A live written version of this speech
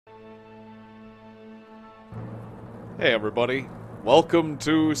Hey everybody, welcome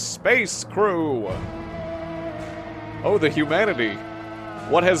to Space Crew! Oh, the humanity!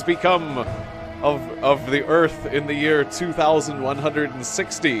 What has become of the Earth in the year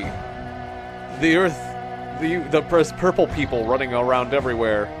 2160? The Earth, the purple people running around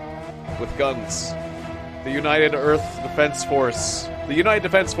everywhere with guns. The United Earth Defense Force. The United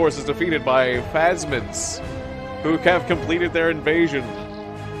Defense Force is defeated by phasmids, who have completed their invasion.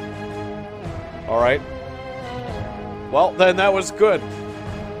 Alright. Well, then that was good.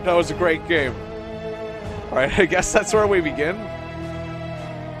 That was a great game. Alright, I guess that's where we begin.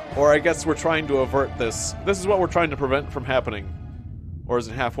 Or I guess we're trying to avert this. This is what we're trying to prevent from happening. Or is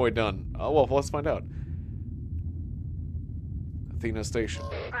it halfway done? Oh, well, let's find out. Athena Station.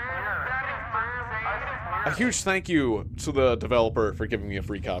 A huge thank you to the developer for giving me a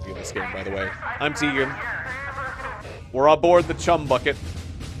free copy of this game, by the way. I'm Tiegon. We're aboard the Chum Bucket,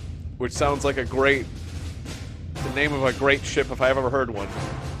 which sounds like the name of a great ship if I've ever heard one.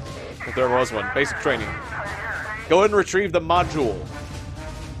 If there was one. Basic training. Go and retrieve the module.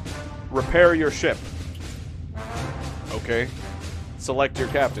 Repair your ship. Okay. Select your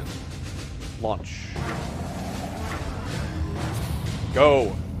captain. Launch.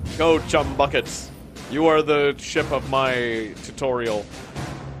 Go. Go, Chum Buckets. You are the ship of my tutorial.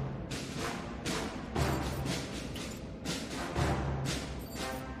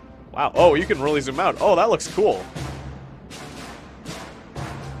 Wow. Oh, you can really zoom out. Oh, that looks cool.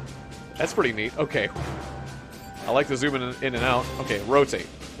 That's pretty neat. Okay. I like to zoom in and out. Okay, rotate.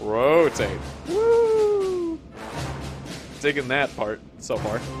 Rotate. Woo! Digging that part so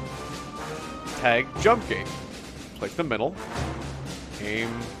far. Tag jump gate. Click the middle. Aim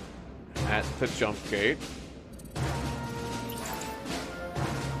at the jump gate.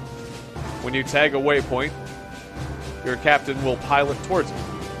 When you tag a waypoint, your captain will pilot towards it.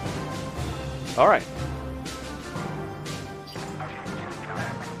 Alright.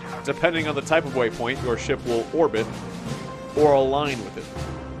 Depending on the type of waypoint, your ship will orbit or align with it.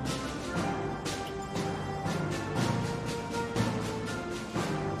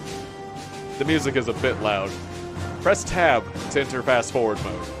 The music is a bit loud. Press tab to enter fast forward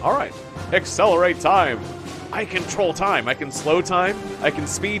mode. Alright. Accelerate time. I control time. I can slow time. I can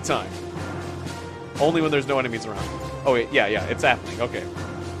speed time. Only when there's no enemies around. Oh, wait, yeah, it's happening. Okay.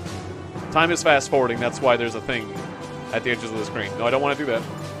 Time is fast forwarding, that's why there's a thing at the edges of the screen. No, I don't want to do that.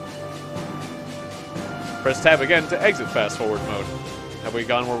 Press tab again to exit fast forward mode. Have we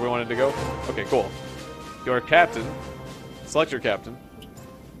gone where we wanted to go? Okay, cool. Your captain. Select your captain.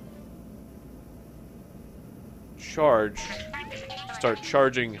 Charge. Start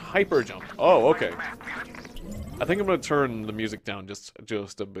charging hyper jump. Oh, okay. I think I'm gonna turn the music down just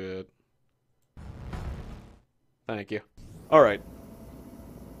a bit. Thank you. Alright.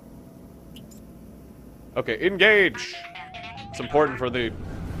 Okay, engage! It's important for the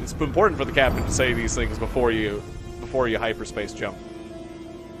captain to say these things before you hyperspace jump.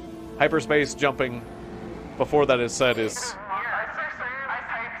 Hyperspace jumping before that is said is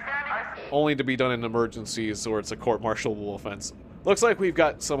only to be done in emergencies or it's a court-martialable offense. Looks like we've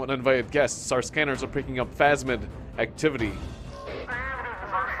got some uninvited guests. Our scanners are picking up phasmid activity.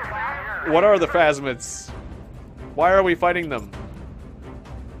 What are the phasmids? Why are we fighting them?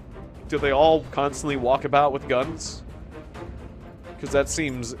 Do they all constantly walk about with guns? Because that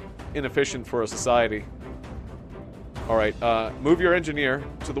seems inefficient for a society. Alright, move your engineer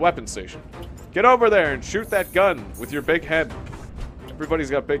to the weapons station. Get over there and shoot that gun with your big head. Everybody's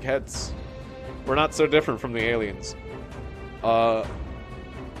got big heads. We're not so different from the aliens.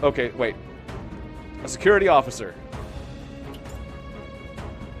 Okay, wait. A security officer.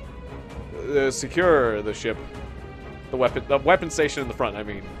 Secure the ship. The weapon station in the front, I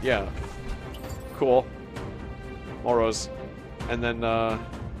mean. Yeah. Cool. Moros. And then,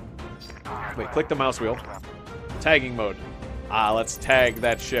 wait, click the mouse wheel. Tagging mode. Ah, let's tag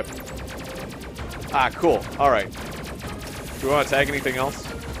that ship. Ah, cool. Alright. Do we want to tag anything else?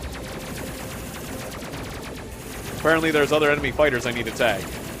 Apparently there's other enemy fighters I need to tag.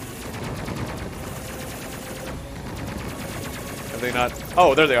 Have they not?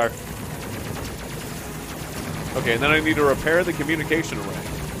 Oh, there they are. Okay, and then I need to repair the communication array.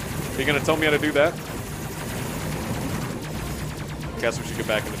 Are you gonna tell me how to do that? Guess we should get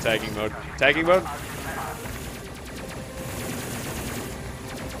back into tagging mode. Tagging mode?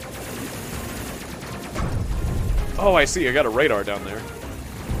 Oh, I see. I got a radar down there.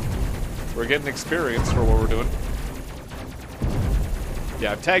 We're getting experience for what we're doing.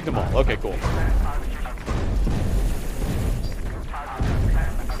 Yeah, I've tagged them all. Okay, cool.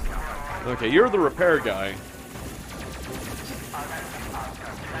 Okay, you're the repair guy.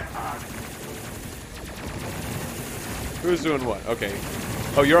 Who's doing what? Okay.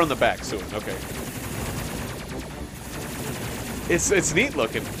 Oh, you're on the back soon. Okay. It's neat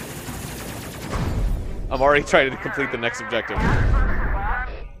looking. I'm already trying to complete the next objective.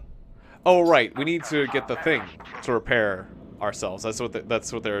 Oh, right. We need to get the thing to repair ourselves. That's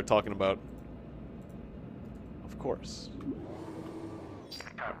what they're talking about. Of course.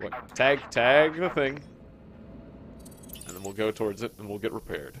 Wait, tag the thing. And then we'll go towards it and we'll get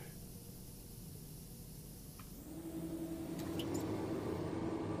repaired.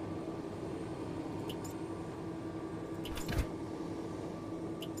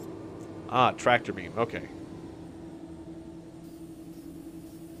 Ah, tractor beam. Okay.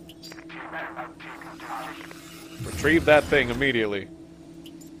 Retrieve that thing immediately.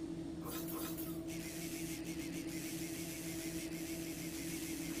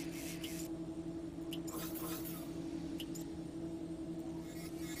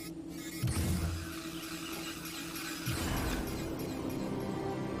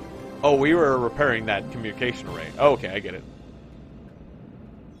 Oh, we were repairing that communication array. Oh, okay, I get it.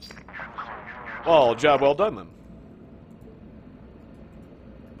 Well, job well done then.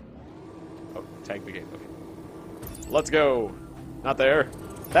 Oh, tag the game. Okay. Let's go. Not there.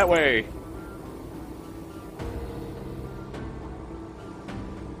 That way.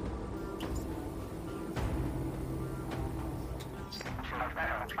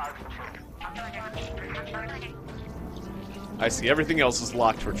 I see. Everything else is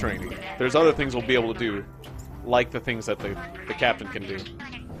locked for training. There's other things we'll be able to do, like the things that the captain can do.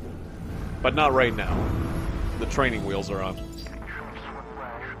 But not right now. The training wheels are on.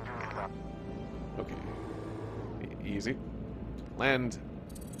 Okay. Easy. Land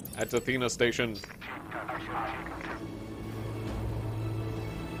at Athena Station.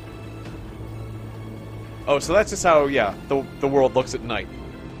 Oh, so that's just how, yeah, the world looks at night.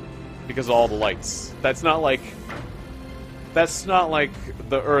 Because of all the lights. That's not like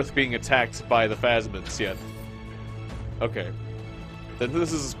the Earth being attacked by the Phasmids yet. Okay. Then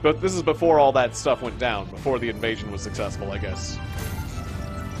this is before all that stuff went down, before the invasion was successful, I guess.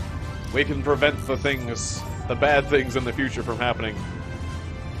 We can prevent the bad things in the future from happening.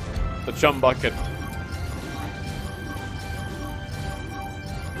 The chum bucket.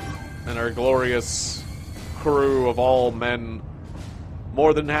 And our glorious crew of all men.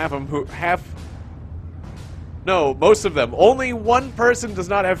 More than half of them No, most of them. Only one person does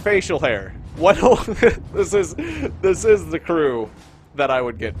not have facial hair. What? This is the crew that I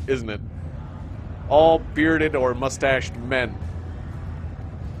would get, isn't it? All bearded or mustached men.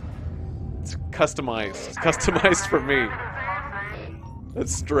 It's customized. It's customized for me.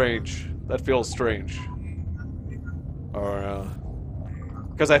 That's strange. That feels strange. Or,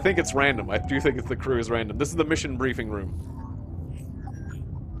 because I think it's random. I do think the crew is random. This is the mission briefing room.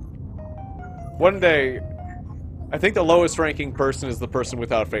 One day, I think the lowest ranking person is the person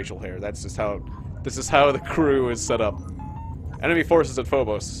without facial hair. That's just how... This is how the crew is set up. Enemy forces at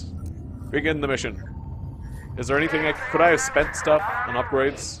Phobos. Begin the mission. Is there anything could I have spent stuff on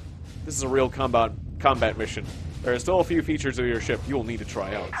upgrades? This is a real combat mission. There are still a few features of your ship you will need to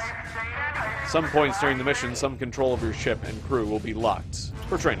try out. Some points during the mission, some control of your ship and crew will be locked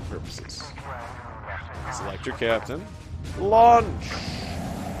for training purposes. Select your captain. Launch!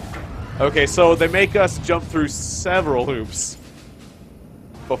 Okay, so they make us jump through several hoops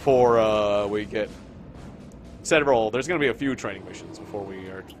before we get... There's going to be a few training missions before we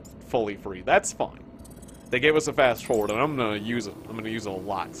are fully free. That's fine. They gave us a fast forward, and I'm going to use it. I'm going to use it a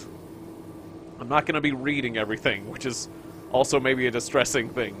lot. I'm not going to be reading everything, which is also maybe a distressing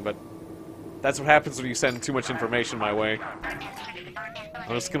thing, but that's what happens when you send too much information my way.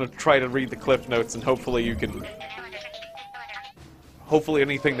 I'm just going to try to read the cliff notes, and hopefully you can... Hopefully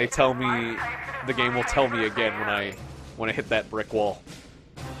anything they tell me, the game will tell me again when I hit that brick wall.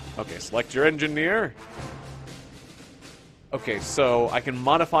 Okay, select your engineer. Okay, so I can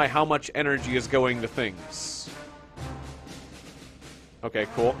modify how much energy is going to things. Okay,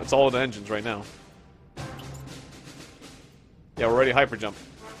 cool. It's all in the engines right now. Yeah, we're ready to hyperjump.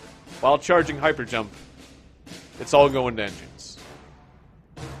 While charging hyperjump, it's all going to engines.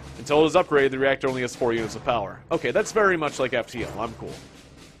 Until it is upgraded, the reactor only has 4 units of power. Okay, that's very much like FTL. I'm cool.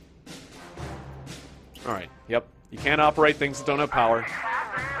 Alright, yep. You can't operate things that don't have power.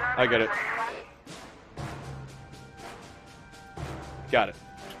 I get it. Got it.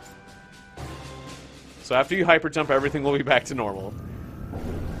 So after you hyperjump, everything will be back to normal.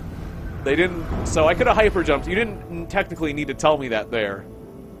 They didn't... So I could have hyperjumped. You didn't technically need to tell me that there.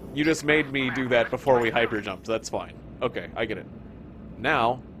 You just made me do that before we hyperjumped. That's fine. Okay, I get it.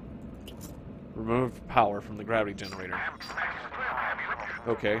 Now, remove power from the gravity generator.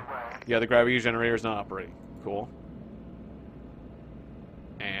 Okay. Yeah, the gravity generator is not operating. Cool.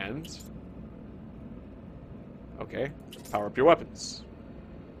 And... okay, power up your weapons.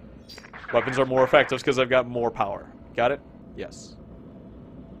 Weapons are more effective because I've got more power. Got it? Yes.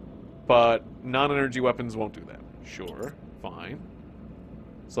 But non-energy weapons won't do that. Sure, fine.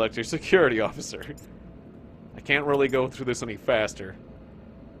 Select your security officer. I can't really go through this any faster.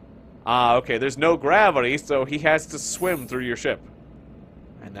 Ah, okay, there's no gravity, so he has to swim through your ship.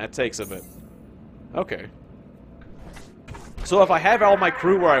 And that takes a bit. Okay. So if I have all my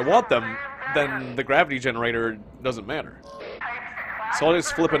crew where I want them, then the gravity generator doesn't matter. So I'll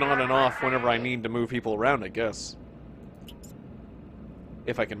just flip it on and off whenever I need to move people around, I guess.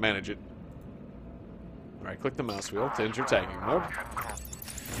 If I can manage it. Alright, click the mouse wheel to enter tagging mode.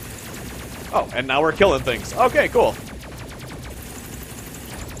 Oh, and now we're killing things. Okay, cool.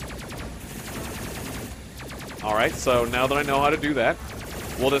 Alright, so now that I know how to do that,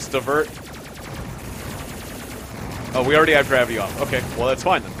 we'll just divert. Oh, we already have gravity off. Okay, well that's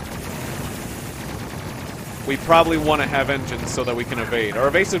fine then. We probably want to have engines so that we can evade. Our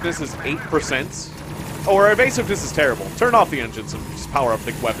evasiveness is 8%. Oh, our evasiveness is terrible. Turn off the engines and just power up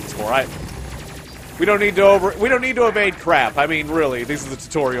the weapons more. We don't need to evade crap. I mean, really, these are the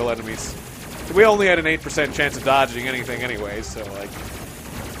tutorial enemies. We only had an 8% chance of dodging anything anyway, so like,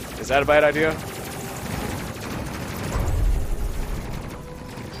 is that a bad idea?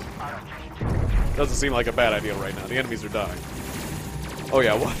 Doesn't seem like a bad idea right now. The enemies are dying. Oh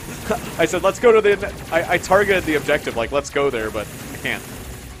yeah, well, I said let's go to the... I targeted the objective, like let's go there, but I can't.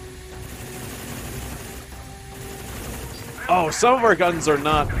 Oh, some of our guns are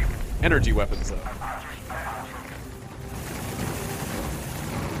not energy weapons, though.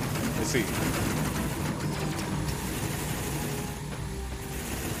 I see.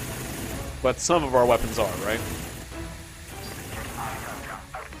 But some of our weapons are, right?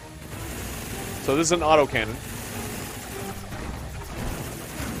 So this is an autocannon.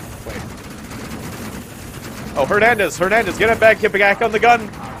 Wait. Oh, Hernandez, get back on the gun.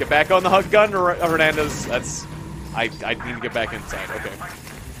 Get back on the gun, Hernandez. That's... I need to get back inside. Okay.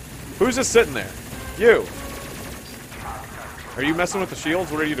 Who's just sitting there? You. Are you messing with the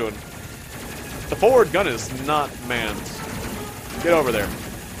shields? What are you doing? The forward gun is not manned. Get over there.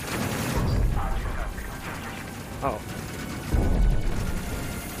 Oh.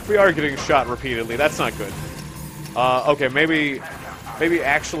 We are getting shot repeatedly. That's not good. Okay, maybe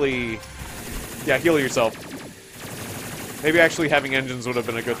actually... yeah, heal yourself. Maybe actually having engines would have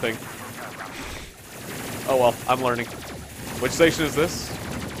been a good thing. Oh well, I'm learning. Which station is this?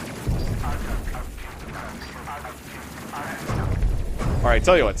 Alright,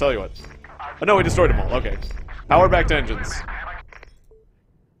 tell you what. Oh no, we destroyed them all. Okay. Power back to engines.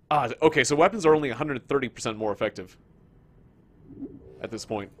 Ah, okay, so weapons are only 130% more effective. At this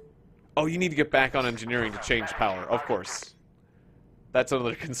point. Oh, you need to get back on engineering to change power, of course. That's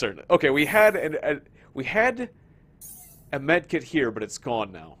another concern. Okay, we had a med kit here, but it's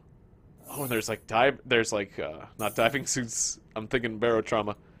gone now. Oh, and there's like not diving suits. I'm thinking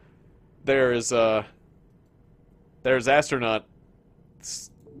barotrauma. There's astronaut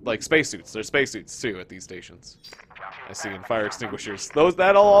like spacesuits. There's spacesuits too at these stations. I see, and fire extinguishers.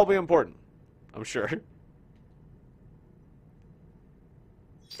 That'll all be important, I'm sure.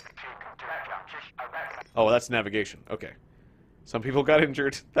 Oh, that's navigation. Okay. Some people got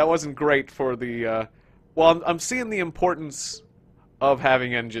injured. That wasn't great for the, well, I'm seeing the importance of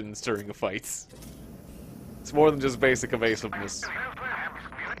having engines during a fight. It's more than just basic evasiveness.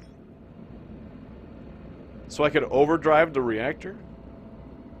 So I could overdrive the reactor?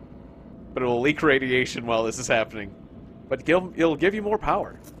 But it'll leak radiation while this is happening. But it'll give you more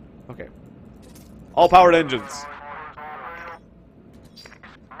power. Okay. All powered engines.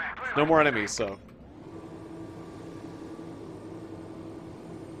 No more enemies, so...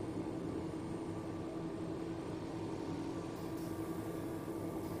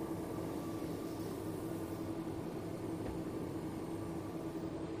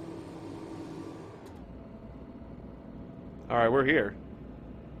 Alright, we're here.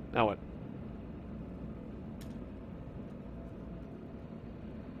 Now what?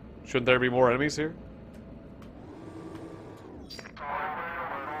 Shouldn't there be more enemies here?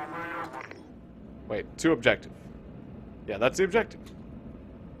 Wait, to objective. Yeah, that's the objective.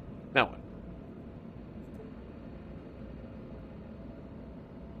 Now what?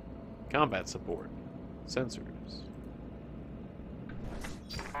 Combat support. Sensors.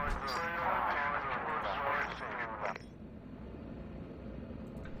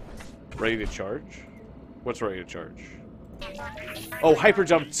 Ready to charge? What's ready to charge? Oh,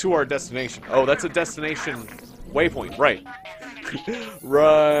 hyperjump to our destination. Oh, that's a destination waypoint. Right.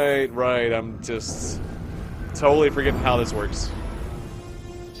 right. I'm just totally forgetting how this works.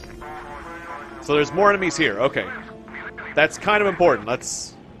 So there's more enemies here. Okay. That's kind of important.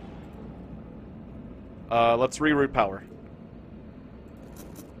 Let's reroute power.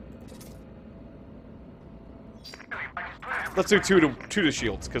 Let's do two to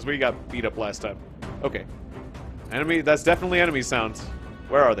shields, because we got beat up last time. Okay. Enemy, that's definitely enemy sounds.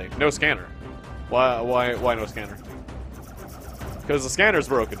 Where are they? No scanner. Why no scanner? Because the scanner's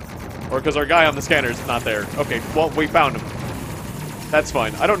broken. Or because our guy on the scanner's not there. Okay, well, we found him. That's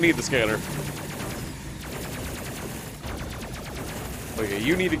fine. I don't need the scanner. Okay,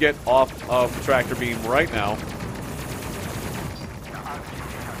 you need to get off of the tractor beam right now.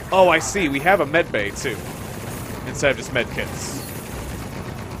 Oh, I see. We have a med bay, too. Instead of just med kits.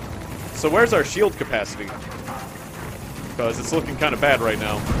 So where's our shield capacity? Because it's looking kind of bad right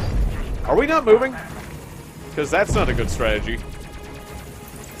now. Are we not moving? Because that's not a good strategy.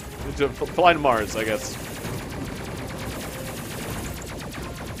 To fly to Mars, I guess.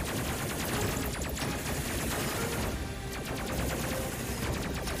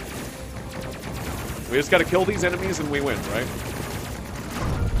 We just gotta kill these enemies and we win, right?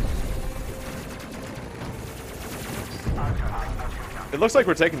 It looks like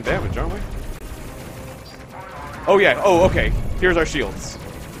we're taking damage, aren't we? Oh yeah, oh okay. Here's our shields.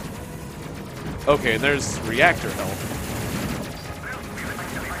 Okay, and there's reactor health.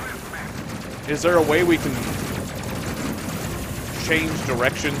 Is there a way we can change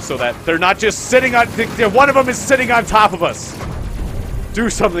direction so that they're not just sitting on... One of them is sitting on top of us! Do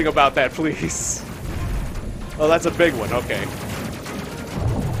something about that, please. Oh, that's a big one, okay.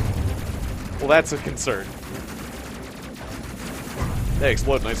 Well, that's a concern. They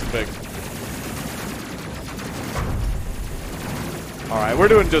explode nice and big. Alright, we're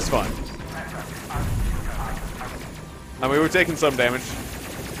doing just fine. I mean, we're taking some damage.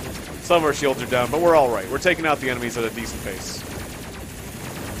 Some of our shields are down, but we're alright. We're taking out the enemies at a decent pace.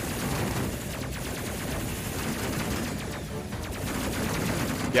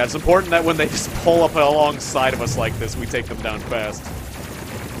 Yeah, it's important that when they just pull up alongside of us like this, we take them down fast.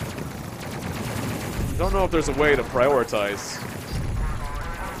 Don't know if there's a way to prioritize.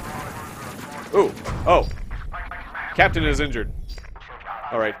 Ooh. Oh. Captain is injured.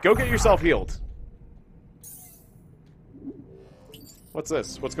 Alright, go get yourself healed. What's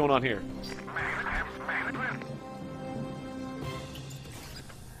this? What's going on here?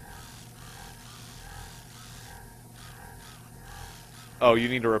 Oh, you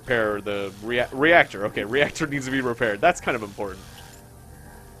need to repair the reactor. Okay, reactor needs to be repaired. That's kind of important.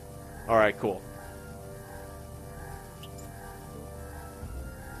 Alright, cool.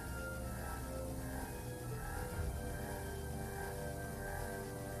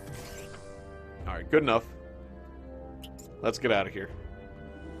 Alright, good enough. Let's get out of here.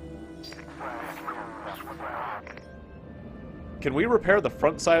 Can we repair the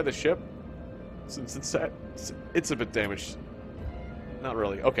front side of the ship? Since it's a bit damaged. Not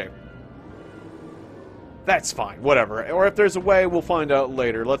really. Okay. That's fine. Whatever. Or if there's a way, we'll find out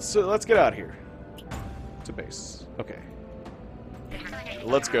later. Let's get out of here. To base. Okay.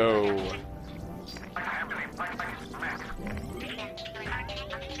 Let's go.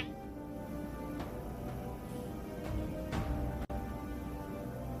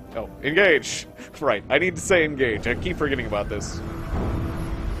 Oh, engage! Right, I need to say engage. I keep forgetting about this.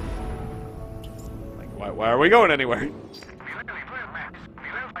 Like, why are we going anywhere?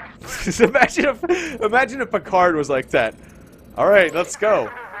 Imagine if Picard was like that. Alright, let's go.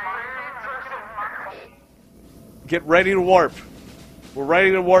 Get ready to warp. We're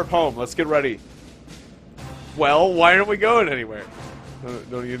ready to warp home. Let's get ready. Well, why aren't we going anywhere?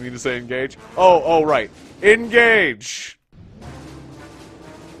 Don't you need to say engage? Oh, right. Engage!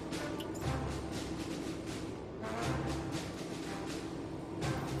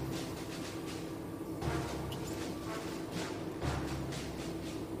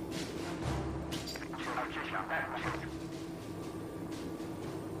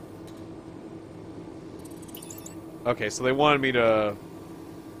 Okay, so they wanted me to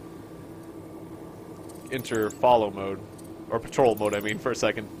enter follow mode, or patrol mode, I mean, for a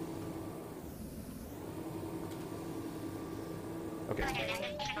second. Okay,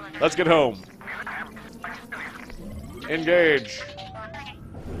 let's get home. Engage.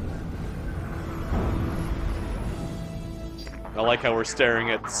 I like how we're staring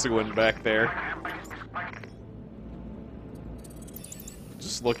at Suin back there.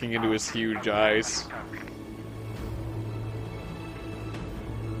 Just looking into his huge eyes.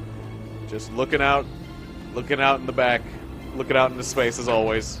 Just looking out in the back, looking out into space as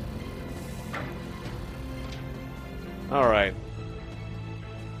always. Alright.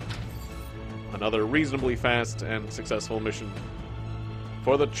 Another reasonably fast and successful mission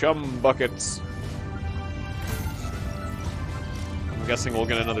for the chum buckets. I'm guessing we'll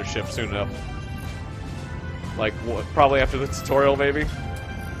get another ship soon enough. Like, probably after the tutorial, maybe?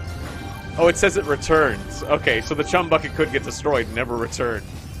 Oh, it says it returns. Okay, so the chum bucket could get destroyed and never return.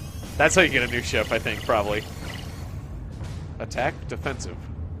 That's how you get a new ship, I think, probably. Attack, defensive.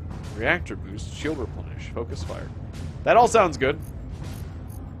 Reactor boost, shield replenish, focus fire. That all sounds good.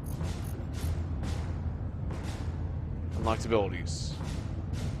 Unlocked abilities.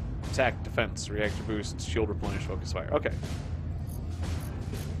 Attack, defense, reactor boost, shield replenish, focus fire. Okay.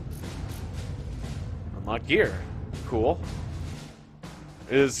 Unlock gear. Cool.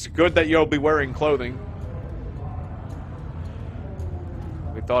 It is good that you'll be wearing clothing.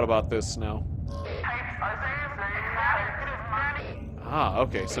 We thought about this now. Ah,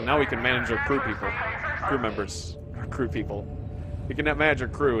 okay, so now we can manage our crew members, our crew people. We can manage our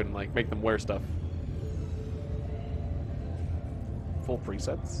crew and, like, make them wear stuff. Full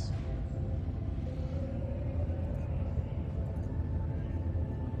presets?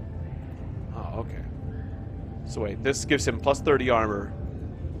 Oh, okay. So wait, this gives him plus 30 armor,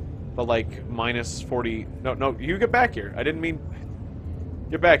 but, like, minus 40... No, you get back here. I didn't mean...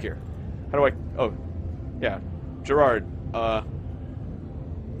 Get back here. How do I... Oh, yeah. Gerard,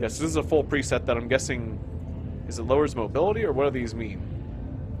 yes, this is a full preset that I'm guessing... Is it lowers mobility, or what do these mean?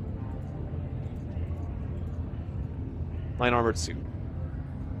 Line armored suit.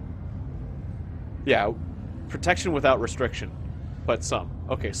 Yeah, protection without restriction, but some.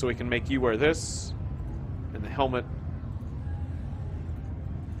 Okay, so we can make you wear this, and the helmet.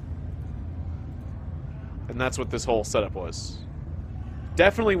 And that's what this whole setup was.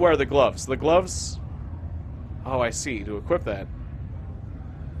 Definitely wear the gloves. The gloves... Oh, I see. To equip that,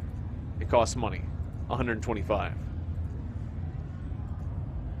 it costs money. 125.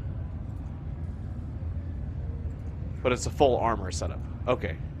 But it's a full armor setup.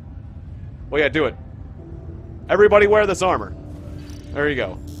 Okay. Well, yeah, do it. Everybody wear this armor. There you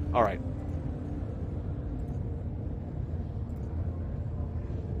go. Alright.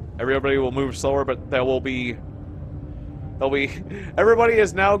 Everybody will move slower, but there will be... Everybody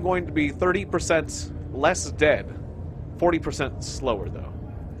is now going to be 30% less dead. 40% slower, though.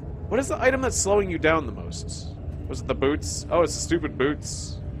 What is the item that's slowing you down the most? Was it the boots? Oh, it's the stupid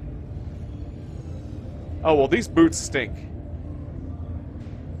boots. Oh, well, these boots stink.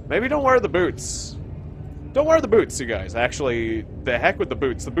 Maybe don't wear the boots. Don't wear the boots, you guys. Actually, the heck with the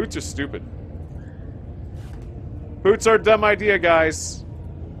boots. The boots are stupid. Boots are a dumb idea, guys.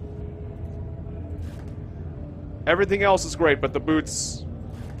 Everything else is great, but the boots...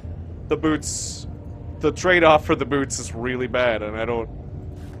 The trade-off for the boots is really bad, and I don't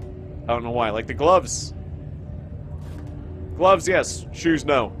know why. Like the gloves. Gloves, yes. Shoes,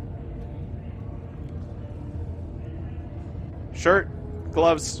 no. Shirt,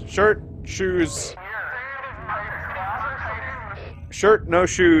 gloves, shirt, shoes. Shirt, no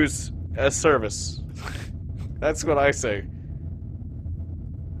shoes, as service. That's what I say.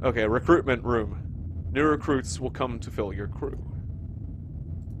 Okay, recruitment room. New recruits will come to fill your crew.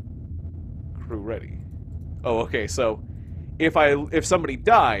 Crew ready. Oh, okay, so if somebody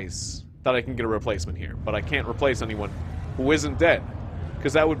dies, then I can get a replacement here. But I can't replace anyone who isn't dead,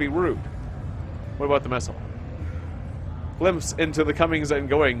 because that would be rude. What about the mess hall? Glimpse into the comings and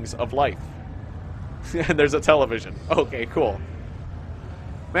goings of life. And there's a television. Okay, cool.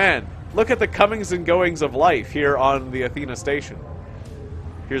 Man, look at the comings and goings of life here on the Athena station.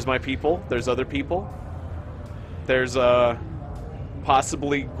 Here's my people. There's other people. There's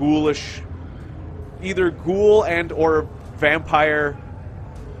possibly ghoulish, either ghoul and or vampire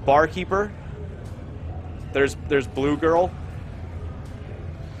barkeeper. There's Blue Girl.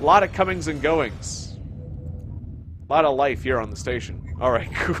 A lot of comings and goings. A lot of life here on the station.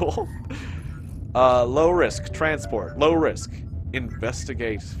 Alright, cool. Low risk, transport. Low risk.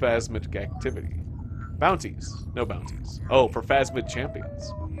 Investigate phasmid activity. Bounties. No bounties. Oh, for phasmid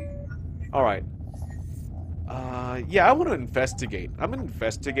champions. Alright. Yeah, I want to investigate. I'm an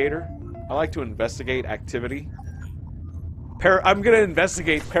investigator. I like to investigate activity. I'm gonna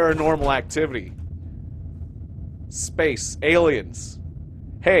investigate paranormal activity. Space. Aliens.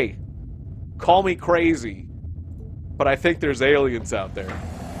 Hey, call me crazy, but I think there's aliens out there.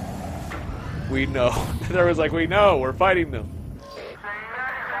 We know. There was like, we know, we're fighting them.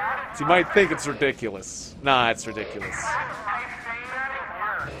 So you might think it's ridiculous. Nah, it's ridiculous.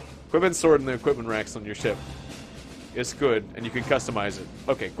 Equipment stored in the equipment racks on your ship. It's good, and you can customize it.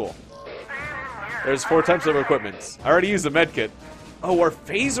 Okay, cool. There's 4 types of equipment. I already used the medkit. Oh, our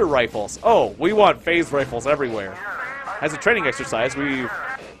phaser rifles. Oh, we want phase rifles everywhere. As a training exercise, we've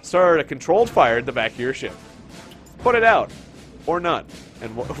started a controlled fire at the back of your ship. Put it out. Or not.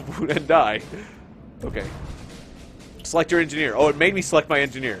 And die. Okay. Select your engineer. Oh, it made me select my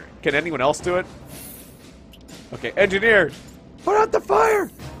engineer. Can anyone else do it? Okay, engineer! Put out the fire!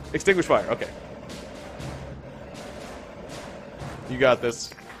 Extinguish fire, okay. You got this.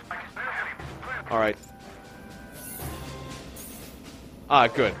 Alright. Ah,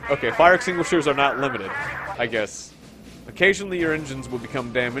 good. Okay, fire extinguishers are not limited, I guess. Occasionally your engines will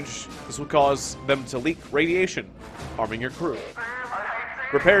become damaged. This will cause them to leak radiation, harming your crew.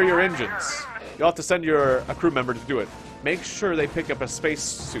 Repair your engines. You'll have to send a crew member to do it. Make sure they pick up a space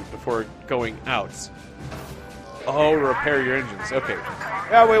suit before going out. Oh, repair your engines. Okay.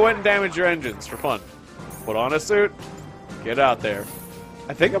 Yeah, we went and damaged your engines for fun. Put on a suit. Get out there.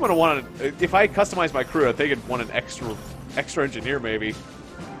 I think I'm gonna want to. If I customize my crew, I think I'd want an extra engineer, maybe.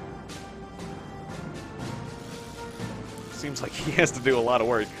 Seems like he has to do a lot of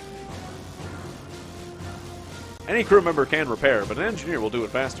work. Any crew member can repair, but an engineer will do it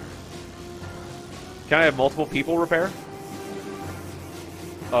faster. Can I have multiple people repair?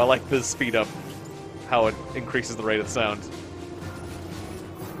 Oh, I like the speed up. How it increases the rate of sound.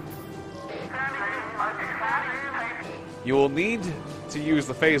 You will need to use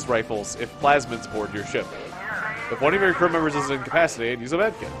the phase rifles if plasmids board your ship. If one of your crew members is incapacitated, use a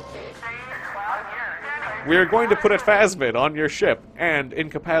medkit. We are going to put a phasmid on your ship and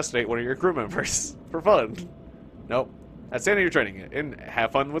incapacitate one of your crew members. For fun. Nope. That's the end of your training. And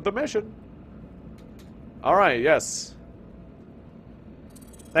have fun with the mission. Alright, yes.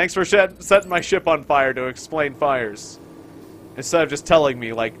 Thanks for setting my ship on fire to explain fires. Instead of just telling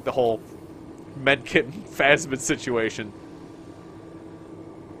me, like, the whole medkit and phasmid situation.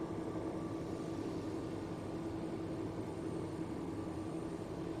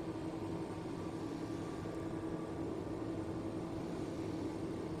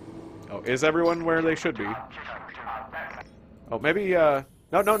 Oh, is everyone where they should be? Oh, maybe, no,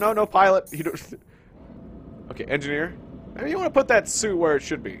 pilot. You don't... Okay, engineer. Maybe you want to put that suit where it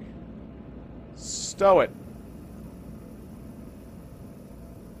should be. Stow it.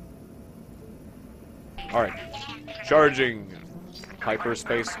 Alright. Charging.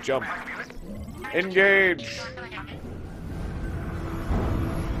 Hyperspace jump. Engage!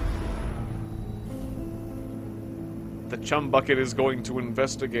 The chum bucket is going to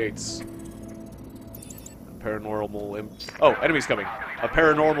investigate. A paranormal oh, enemies coming. A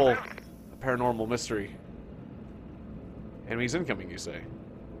paranormal mystery. Enemies incoming, you say?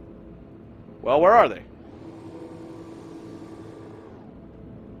 Well, where are they?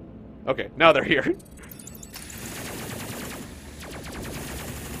 Okay, now they're here.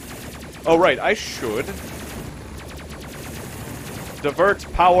 Oh, right, I should divert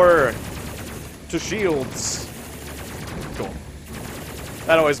power to shields. Cool.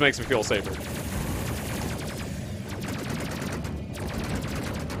 That always makes me feel safer.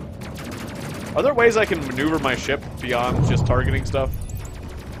 Are there ways I can maneuver my ship beyond just targeting stuff?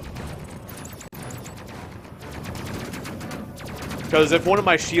 Because if one of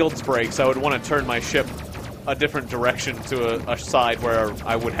my shields breaks, I would want to turn my ship a different direction to a side where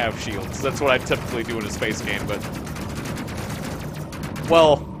I would have shields. That's what I typically do in a space game, but...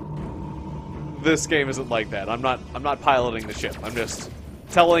 Well, this game isn't like that. I'm not piloting the ship. I'm just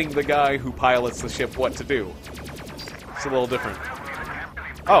telling the guy who pilots the ship what to do. It's a little different.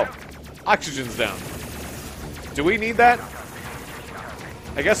 Oh, oxygen's down. Do we need that?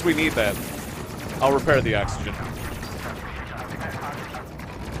 I guess we need that. I'll repair the oxygen.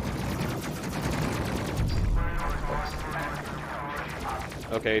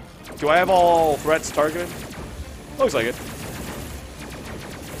 Okay, do I have all threats targeted? Looks like it.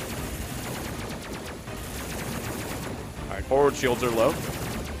 Alright, forward shields are low.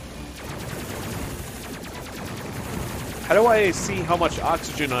 How do I see how much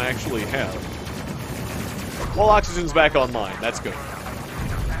oxygen I actually have? Well, oxygen's back online. That's good.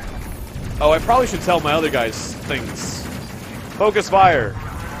 Oh, I probably should tell my other guys things. Focus fire.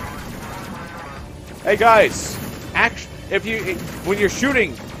 Hey guys, when you're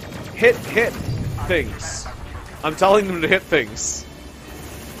shooting, hit things. I'm telling them to hit things.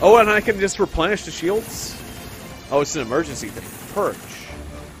 Oh, and I can just replenish the shields? Oh, it's an emergency thing. Purge.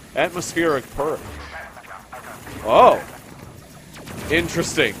 Atmospheric purge. Oh.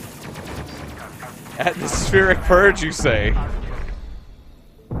 Interesting. Atmospheric purge, you say?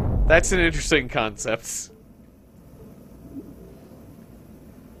 That's an interesting concept.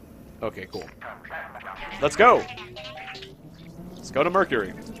 Okay, cool. Let's go! Let's go to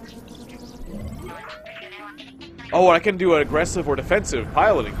Mercury. Oh, I can do an aggressive or defensive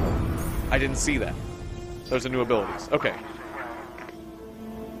piloting. I didn't see that. Those are new abilities. Okay.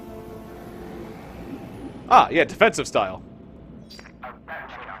 Ah, yeah, defensive style.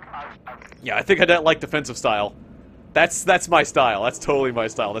 Yeah, I think I don't like defensive style. That's my style. That's totally my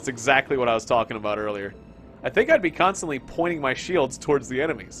style. That's exactly what I was talking about earlier. I think I'd be constantly pointing my shields towards the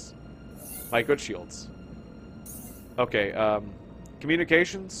enemies. My good shields. Okay,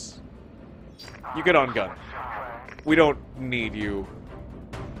 communications? You get on gun. We don't need you.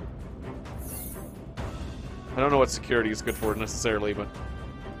 I don't know what security is good for necessarily, but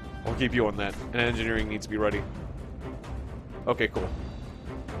I'll keep you on that. And engineering needs to be ready. Okay, cool.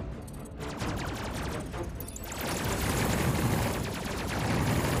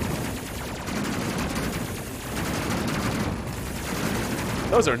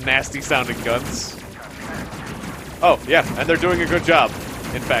 Those are nasty sounding guns. Oh, yeah, and they're doing a good job,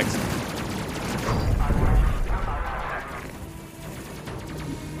 in fact.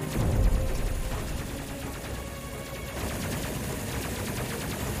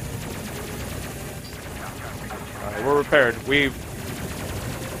 Alright, we're repaired. We've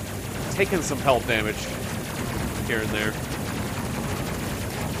taken some health damage here and there.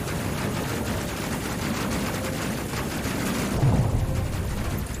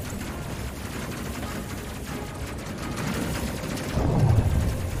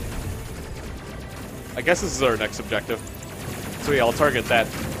 I guess this is our next objective. So yeah, I'll target that. I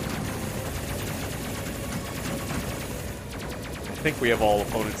think we have all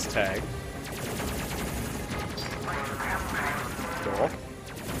opponents tagged. Cool.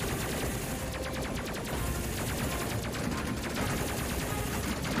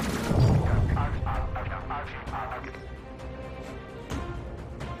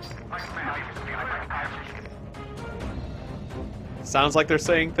 Sounds like they're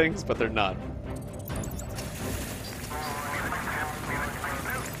saying things, but they're not.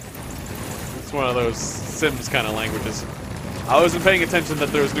 It's one of those Sims kind of languages. I wasn't paying attention that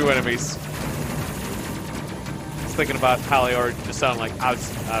there was new enemies. I was thinking about how they are just sound like I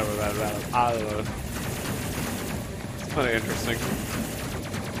don't know. It's kind of interesting.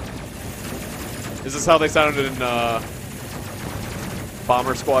 Is this how they sounded in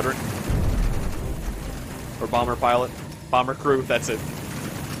Bomber Squadron? Or Bomber Pilot? Bomber Crew, that's it.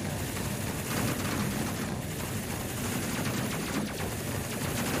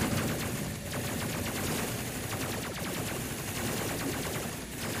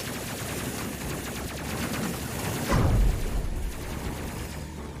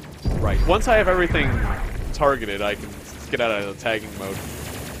 Right, once I have everything targeted, I can get out of the tagging mode.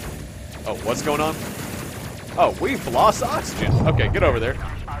 Oh, what's going on? Oh, we've lost oxygen. Okay, get over there.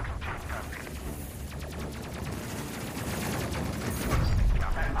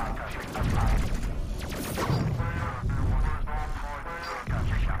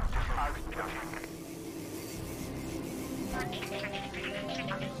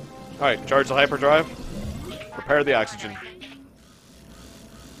 Alright, charge the hyperdrive. Prepare the oxygen.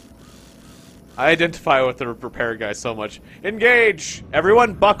 I identify with the repair guy so much. Engage!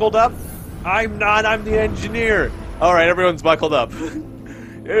 Everyone buckled up? I'm not, I'm the engineer! Alright, everyone's buckled up.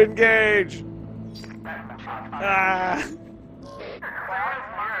 Engage! Ah!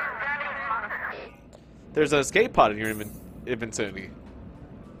 There's an escape pod in your vicinity.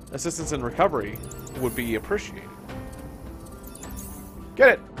 Assistance in recovery would be appreciated. Get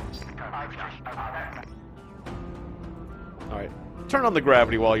it! Alright, turn on the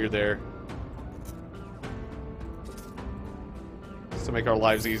gravity while you're there. Just to make our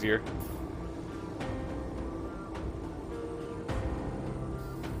lives easier.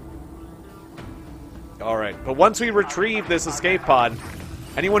 Alright, but once we retrieve this escape pod,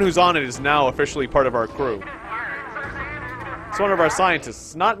 anyone who's on it is now officially part of our crew. It's one of our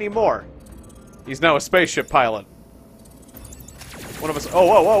scientists. Not anymore. He's now a spaceship pilot. One of us... Oh,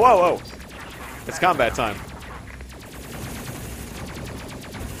 whoa, whoa, whoa, whoa! It's combat time.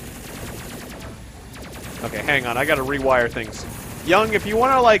 Okay, hang on. I gotta rewire things. Young, if you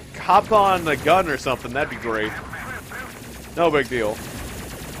want to, like, hop on the gun or something, that'd be great. No big deal.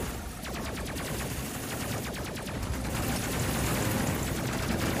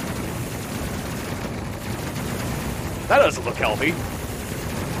 That doesn't look healthy.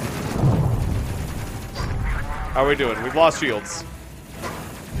 How are we doing? We've lost shields.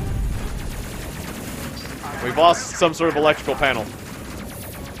 We've lost some sort of electrical panel.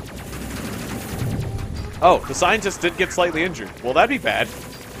 Oh, the scientist did get slightly injured. Well, that'd be bad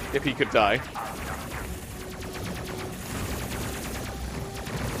if he could die.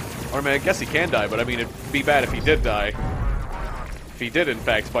 Or, I mean, I guess he can die, but I mean, it'd be bad if he did die. If he did, in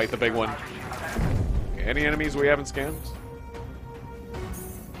fact, fight the big one. Okay, any enemies we haven't scanned?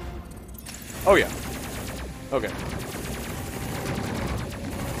 Oh, yeah. Okay.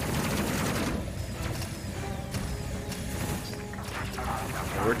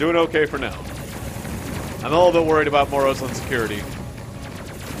 We're doing okay for now. I'm a little bit worried about Moro's insecurity.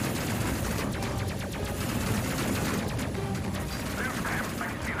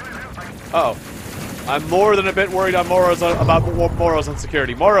 Uh oh. I'm more than a bit worried on about Moro's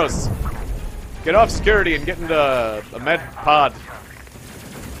insecurity. Moros, get off security and get into a med pod.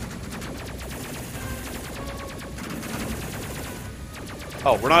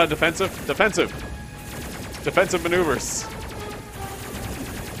 Oh, we're not a defensive? Defensive. Defensive maneuvers.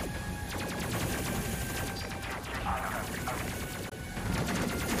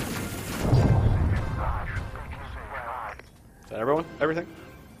 Is that everyone? Everything?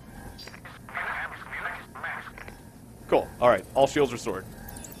 Cool. Alright, all shields restored.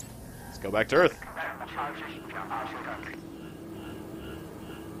 Let's go back to Earth.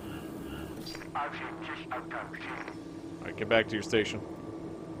 Alright, get back to your station.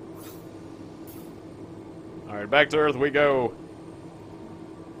 Alright, back to Earth we go.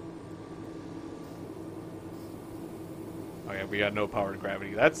 Oh yeah, we got no power to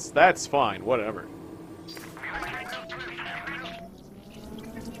gravity. That's fine, whatever.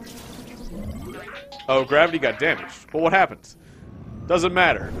 Oh, gravity got damaged. But what happens? Doesn't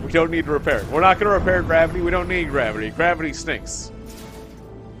matter. We don't need to repair it. We're not going to repair gravity. We don't need gravity. Gravity stinks.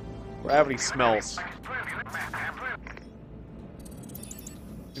 Gravity smells.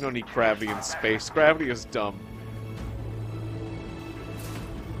 You don't need gravity in space. Gravity is dumb.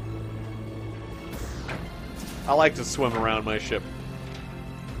 I like to swim around my ship.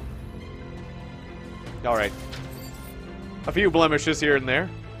 Alright. A few blemishes here and there.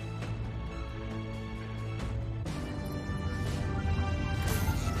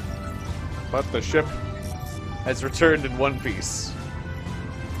 But the ship has returned in one piece.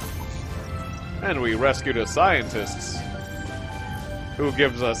 And we rescued a scientist who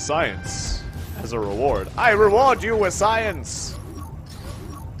gives us science as a reward. I reward you with science!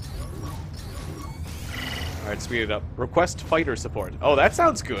 Alright, speed it up. Request fighter support. Oh, that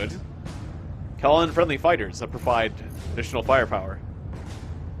sounds good. Call in friendly fighters that provide additional firepower.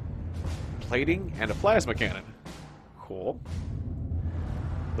 Plating and a plasma cannon. Cool.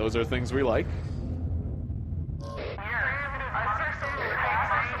 Those are things we like.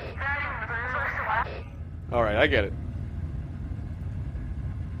 Alright, I get it.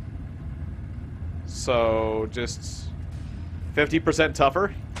 So, just 50%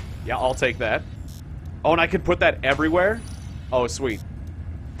 tougher? Yeah, I'll take that. Oh, and I can put that everywhere? Oh, sweet.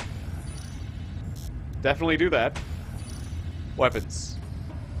 Definitely do that. Weapons.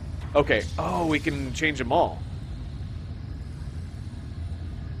 Okay. Oh, we can change them all.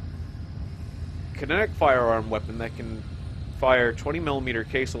 Kinetic firearm weapon that can fire 20mm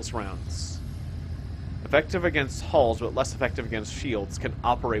caseless rounds. Effective against hulls, but less effective against shields. Can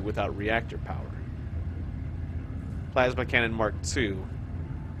operate without reactor power. Plasma Cannon Mark II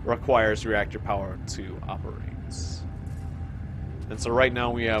requires reactor power to operate. And so right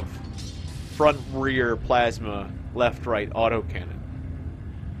now we have front, rear, plasma, left, right, autocannon.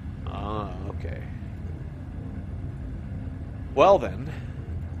 Ah, okay. Well then,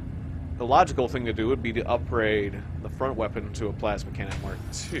 the logical thing to do would be to upgrade the front weapon to a Plasma Cannon Mark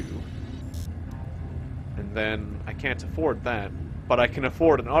II. And then, I can't afford that, but I can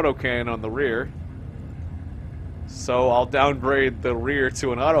afford an autocannon on the rear. So I'll downgrade the rear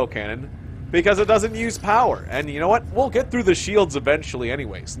to an autocannon, because it doesn't use power. And you know what? We'll get through the shields eventually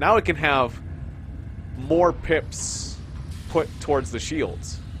anyways. Now it can have more pips put towards the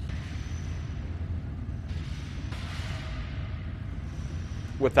shields.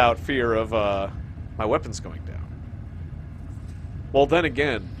 Without fear of my weapons going down. Well, then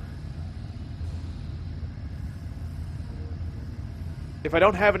again, if I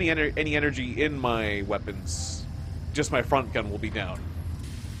don't have any energy in my weapons, just my front gun will be down.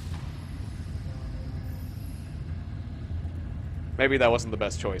 Maybe that wasn't the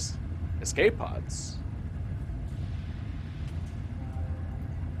best choice. Escape pods.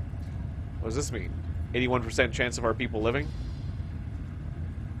 What does this mean? 81% chance of our people living?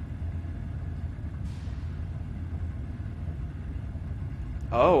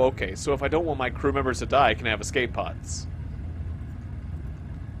 Oh, okay. So if I don't want my crew members to die, I can have escape pods.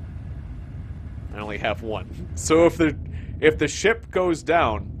 I only have one. So if the ship goes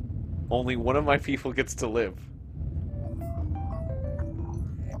down, only one of my people gets to live.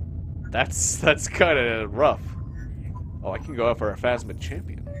 That's kind of rough. Oh, I can go out for a Phasmid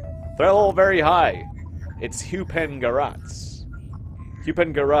champion. Threat level very high. It's Hupen Garatz.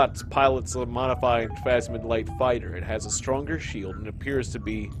 Hupen Garatz pilots a modified Phasmid light fighter. It has a stronger shield and appears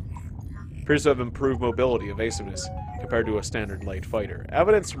to have improved mobility, evasiveness, compared to a standard light fighter.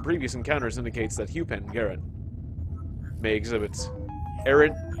 Evidence from previous encounters indicates that Hupen Garat may exhibit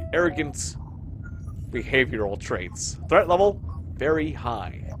arrogance Behavioral traits. Threat level, very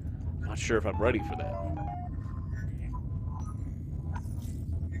high. Not sure if I'm ready for that.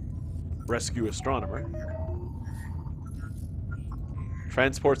 Rescue astronomer.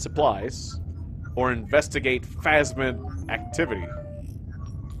 Transport supplies. Or investigate phasmid activity.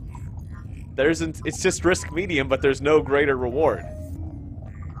 It's just risk medium, but there's no greater reward.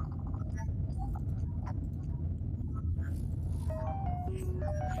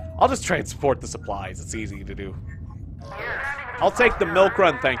 I'll just transport the supplies. It's easy to do. I'll take the milk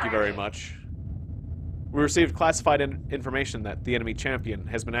run, thank you very much. We received classified information that the enemy champion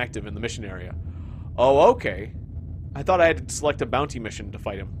has been active in the mission area. Oh, okay. I thought I had to select a bounty mission to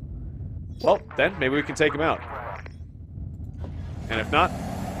fight him. Well, then, maybe we can take him out. And if not,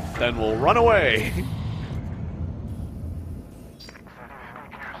 then we'll run away.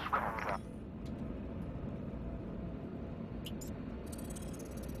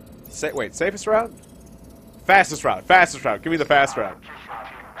 Wait, safest route? Fastest route, fastest route. Give me the fast route.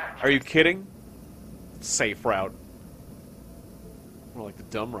 Are you kidding? Safe route. More like the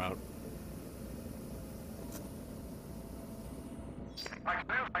dumb route.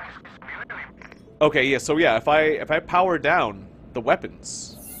 Okay, yeah, so yeah, if I power down the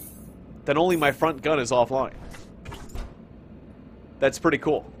weapons, then only my front gun is offline. That's pretty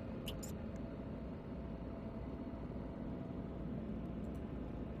cool.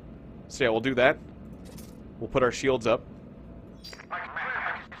 So yeah, we'll do that. We'll put our shields up.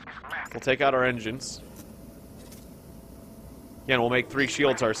 We'll take out our engines. Yeah, and we'll make 3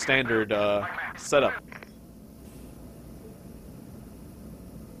 shields our standard setup.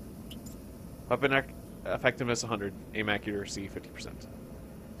 Weapon effectiveness 100, aim accuracy 50%.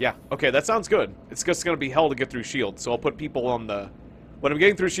 Yeah, okay, that sounds good. It's just gonna be hell to get through shields, so I'll put people on the... When I'm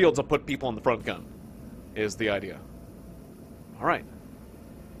getting through shields, I'll put people on the front gun, is the idea. Alright.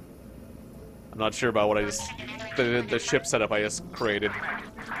 I'm not sure about what I just... The ship setup I just created.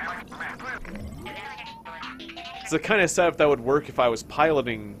 It's the kind of setup that would work if I was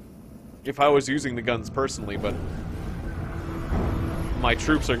piloting... If I was using the guns personally, but... My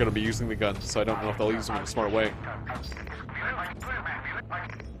troops are going to be using the guns, so I don't know if they'll use them in a smart way.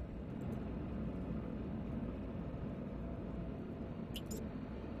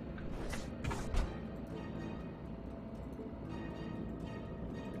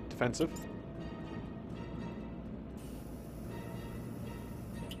 Defensive.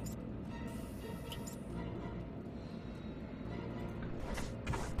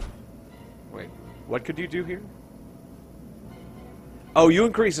 Wait, what could you do here? Oh, you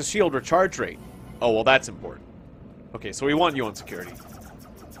increase the shield recharge rate. Oh, well, that's important. Okay, so we want you on security.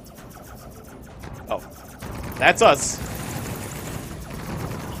 Oh, that's us.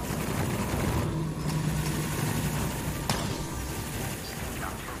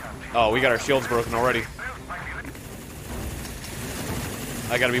 Oh, we got our shields broken already.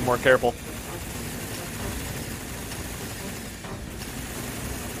 I gotta be more careful.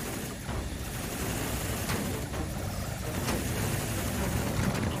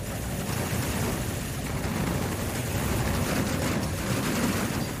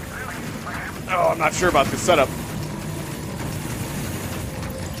 Oh, I'm not sure about this setup.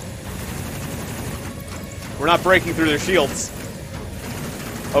 We're not breaking through their shields.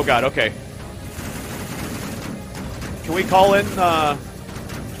 Oh god, okay. Can we call in,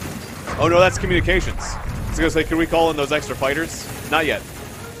 Oh no, that's communications. I was gonna say, can we call in those extra fighters? Not yet.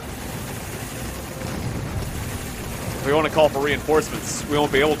 If we want to call for reinforcements, we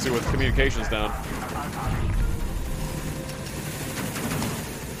won't be able to with communications down.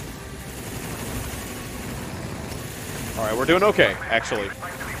 Alright, we're doing okay, actually.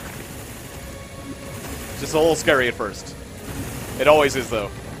 Just a little scary at first. It always is, though.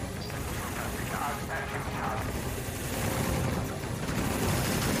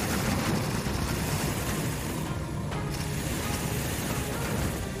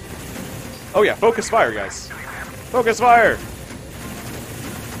 Oh yeah, focus fire, guys. Focus fire!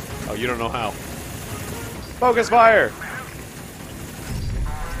 Oh, you don't know how. Focus fire!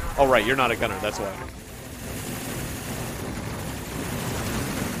 Oh right, you're not a gunner, that's why.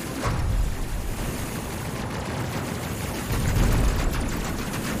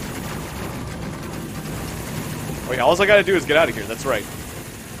 Oh yeah, all I gotta do is get out of here, that's right.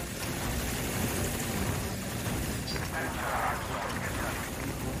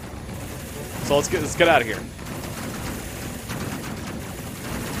 So let's get out of here.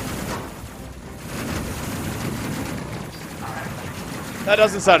 That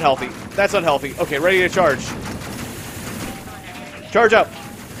doesn't sound healthy. That's unhealthy. Okay, ready to charge. Charge up.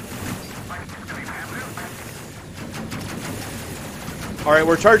 Alright,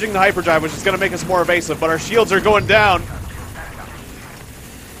 we're charging the hyperdrive, which is going to make us more evasive, but our shields are going down.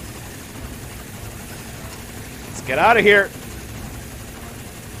 Let's get out of here.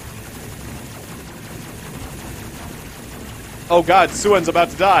 Oh god, Suen's about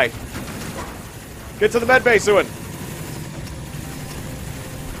to die. Get to the medbay, Suen.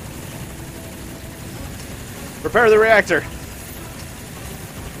 Repair the reactor.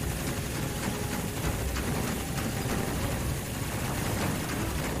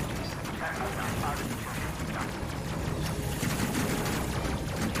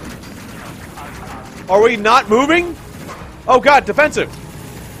 Are we not moving? Oh god, defensive.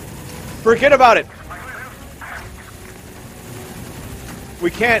 Forget about it. We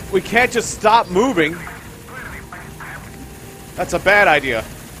can't just stop moving. That's a bad idea.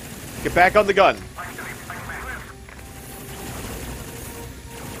 Get back on the gun.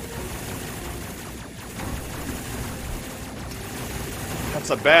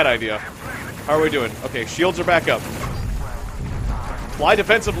 That's a bad idea. How are we doing? Okay, shields are back up. Fly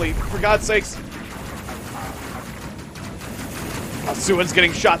defensively, for God's sakes. Oh, Suen's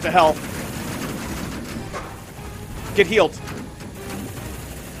getting shot to hell. Get healed.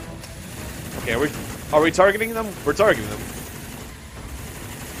 Okay, are we targeting them? We're targeting them.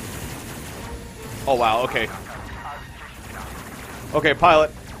 Oh wow, okay. Okay,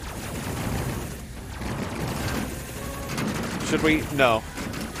 pilot. Should we? No.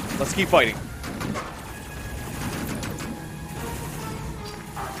 Let's keep fighting.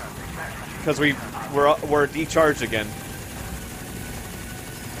 Because we're decharged again.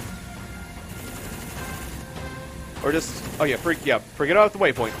 Or just, oh yeah, forget about the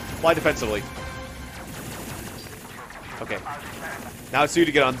waypoint. Fly defensively. Okay. Now it's you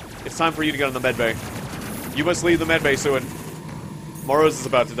to get on. It's time for you to get on the medbay. You must leave the medbay, Suen. Moros is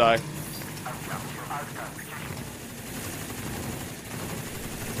about to die.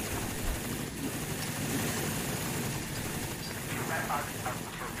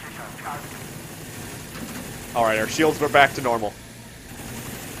 Alright, our shields are back to normal.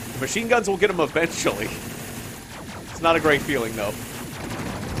 Machine guns will get them eventually. It's not a great feeling, though.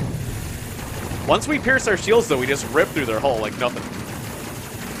 Once we pierce our shields, though, we just rip through their hull like nothing.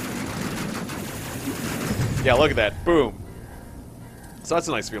 Yeah, look at that. Boom. So that's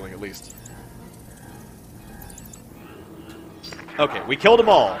a nice feeling, at least. Okay, we killed them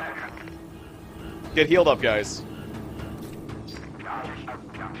all. Get healed up, guys.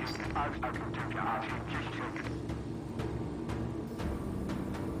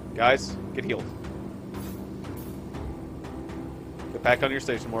 Guys, get healed. Get back on your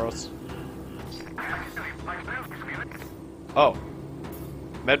station, Moros. Oh.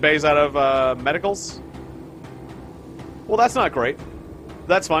 Medbay's out of, medicals? Well, that's not great.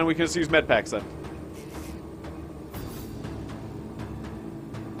 That's fine, we can just use medpacks then.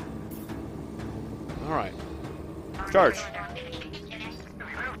 Alright. Charge.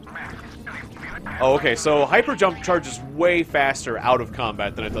 Oh, okay, so hyper jump charges way faster out of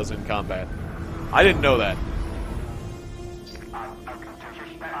combat than it does in combat. I didn't know that.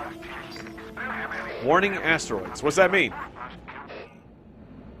 Warning asteroids. What's that mean?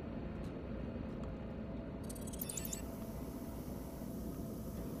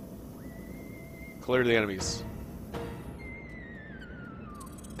 Clear the enemies.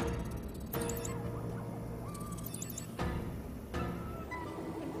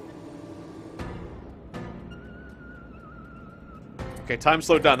 Okay, time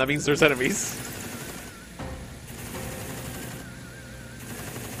slowed down. That means there's enemies.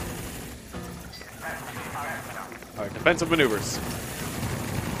 Alright, defensive maneuvers.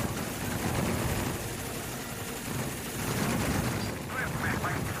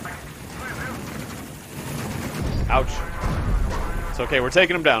 Ouch. It's okay, we're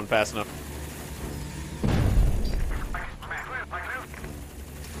taking him down fast enough.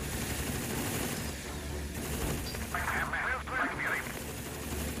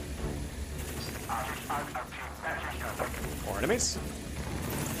 More enemies?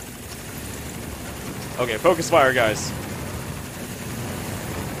 Okay, focus fire, guys.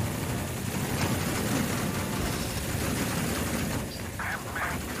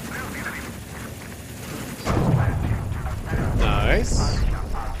 Nice.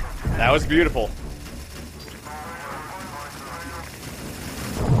 That was beautiful.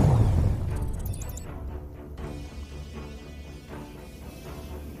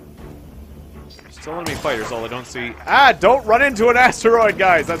 Still enemy fighters, all I don't see. Ah, don't run into an asteroid,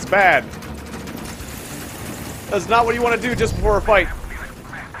 guys. That's bad. That's not what you want to do just before a fight.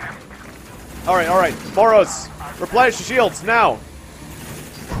 Alright, alright. Moros, replenish the shields, now.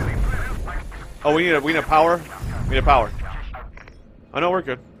 Oh, we need a power? We need a power. Oh no, we're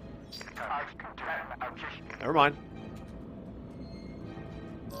good. Never mind.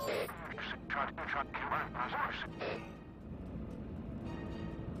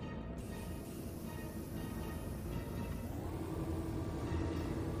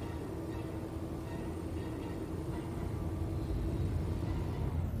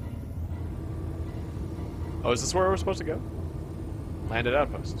 Oh, is this where we're supposed to go? Landed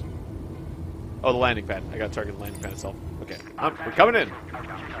outpost. Oh, the landing pad. I gotta target the landing pad itself. Okay, we're coming in.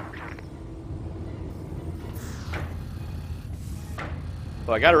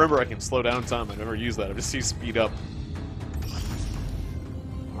 Well, I gotta remember I can slow down time. I never use that. I just see speed up.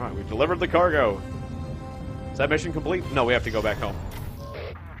 Alright, we delivered the cargo. Is that mission complete? No, we have to go back home.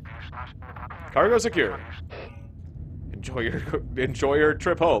 Cargo secure. Enjoy your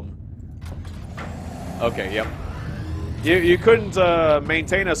trip home. Okay, yep. You couldn't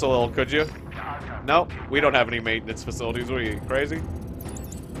maintain us a little, could you? Nope, we don't have any maintenance facilities. What are you, crazy?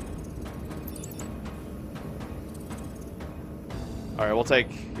 Alright,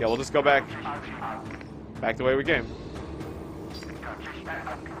 we'll just go back the way we came.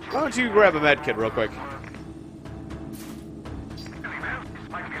 Why don't you grab a med kit real quick?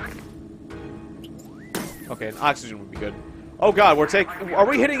 Okay, an oxygen would be good. Oh god, are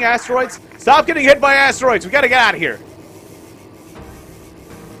we hitting asteroids? Stop getting hit by asteroids! We gotta get out of here!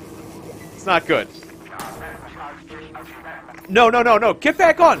 It's not good. No, get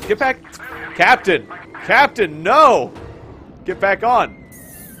back on! Get back! Captain, no! Get back on!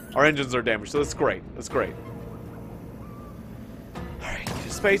 Our engines are damaged, so that's great. That's great. Alright, get a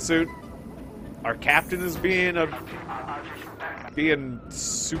spacesuit. Our captain is being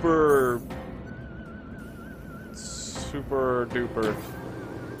super duper.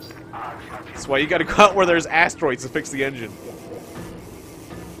 That's why you gotta go out where there's asteroids to fix the engine.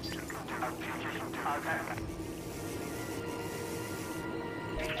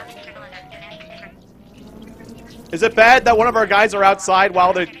 Is it bad that one of our guys are outside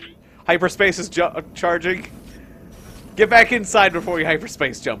while the hyperspace is charging? Get back inside before you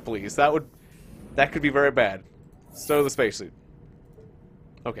hyperspace jump, please. That could be very bad. Stow the spacesuit.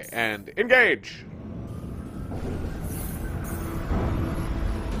 Okay, and engage!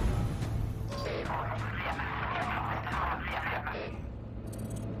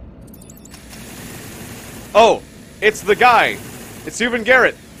 Oh, it's the guy. It's Stephen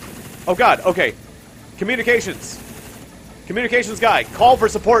Garrett. Oh god, okay. Communications. Communications guy, call for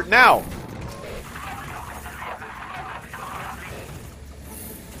support now.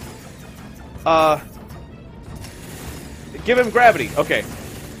 Give him gravity. Okay.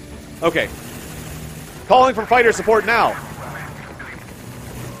 Okay. Calling for fighter support now.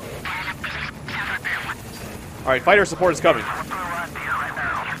 Alright, fighter support is coming.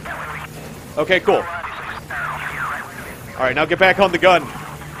 Okay, cool. Alright, now get back on the gun.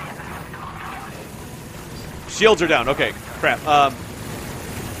 Shields are down. Okay, crap.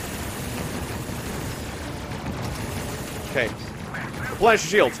 Okay. Replenish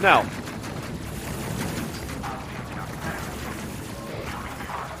shields, now.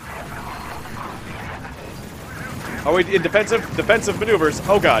 Are we in defensive maneuvers?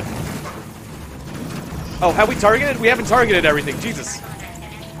 Oh god. Oh, have we targeted? We haven't targeted everything. Jesus.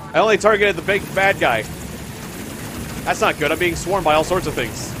 I only targeted the big bad guy. That's not good. I'm being swarmed by all sorts of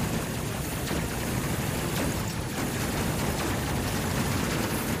things.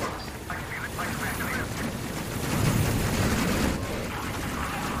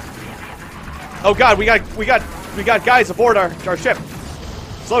 Oh god, we got guys aboard our ship.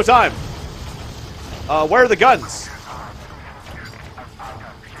 Slow time. Where are the guns?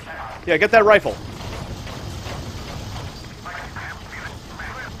 Yeah, get that rifle.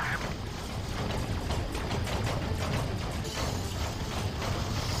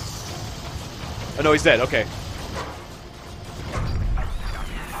 Oh no, he's dead. Okay.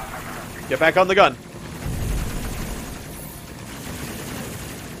 Get back on the gun.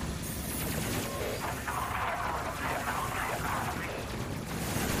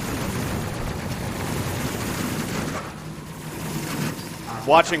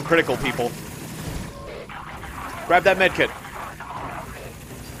 Watching critical people. Grab that med kit.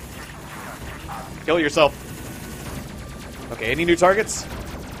 Kill yourself. Okay, any new targets?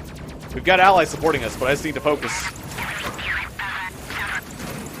 We've got allies supporting us, but I just need to focus.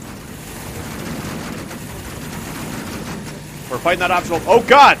 We're fighting that optional. Oh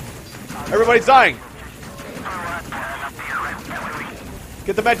god! Everybody's dying!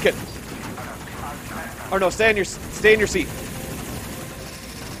 Get the med kit. Or no, stay in your seat.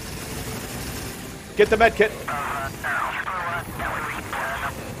 Get the med kit.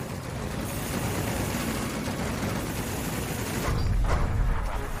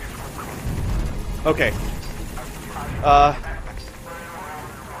 Okay. I'm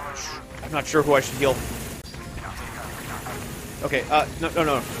not sure who I should heal. Okay,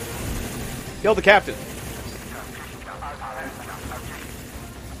 no. Heal the captain.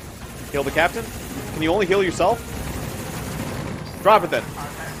 Heal the captain? Can you only heal yourself? Drop it then.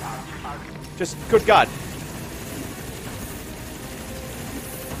 Just, good God.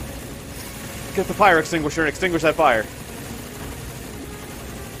 Get the fire extinguisher and extinguish that fire.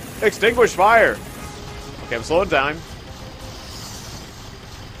 Extinguish fire! Okay, I'm slowing down.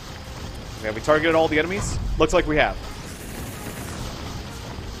 Okay, have we targeted all the enemies? Looks like we have.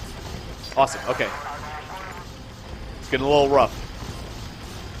 Awesome, okay. It's getting a little rough.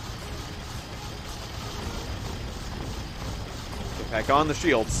 Okay, back on the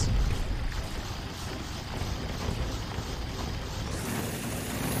shields.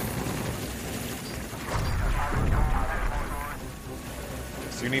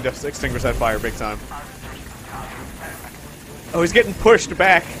 So you need to extinguish that fire big time. Oh, he's getting pushed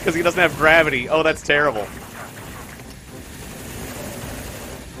back because he doesn't have gravity. Oh, that's terrible.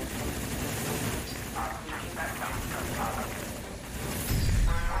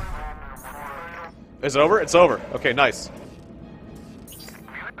 Is it over? It's over. Okay, nice.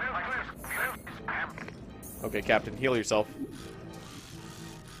 Okay, Captain, heal yourself.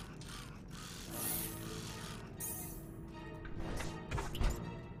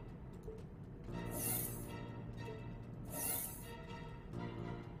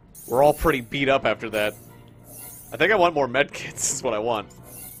 We're all pretty beat up after that. I think I want more medkits is what I want.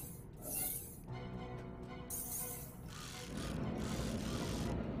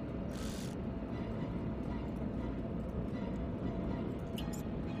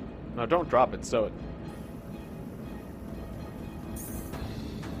 No, don't drop it, stow it.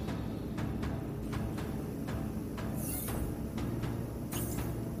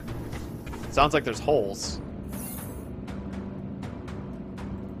 Sounds like there's holes.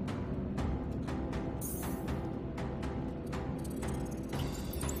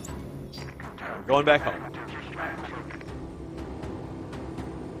 We're going back home.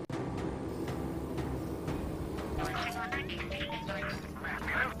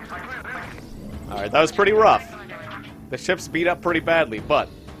 Alright, that was pretty rough. The ship's beat up pretty badly, but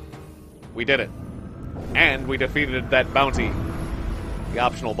we did it. And we defeated that bounty. The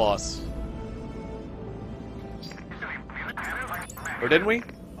optional boss. Or didn't we?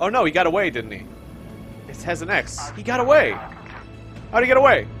 Oh no, he got away, didn't he? It has an X. He got away! How'd he get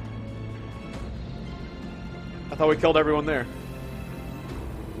away? I thought we killed everyone there.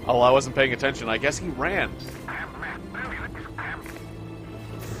 Oh, well, I wasn't paying attention. I guess he ran.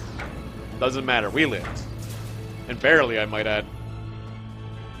 Doesn't matter. We lived. And barely, I might add.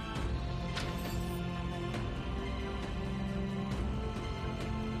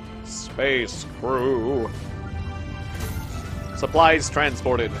 Space crew. Supplies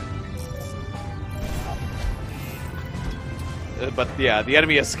transported. But yeah, the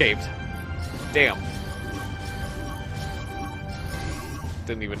enemy escaped. Damn.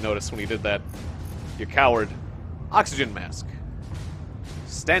 Didn't even notice when he did that. You coward. Oxygen mask.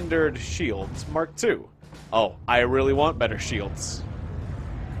 Standard shields, Mark II. Oh, I really want better shields.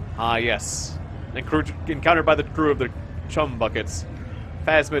 Ah, yes. Encountered by the crew of the Chum Buckets.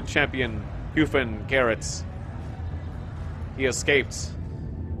 Phasmid champion, Hufin Garrett. He escaped.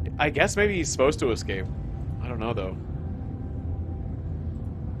 I guess maybe he's supposed to escape. I don't know, though.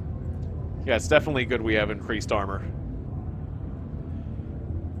 Yeah, it's definitely good we have increased armor.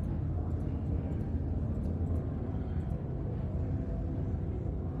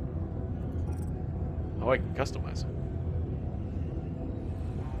 Oh, I can customize it.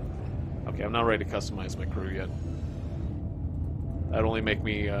 Okay, I'm not ready to customize my crew yet. That'd only make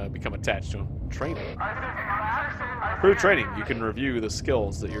me become attached to him. Training. Crew training. You can review the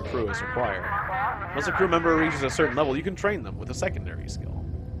skills that your crew has required. Once a crew member reaches a certain level, you can train them with a secondary skill.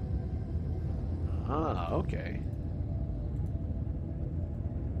 Ah, okay.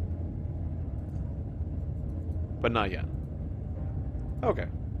 But not yet. Okay.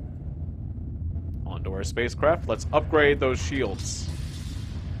 Onto our spacecraft. Let's upgrade those shields.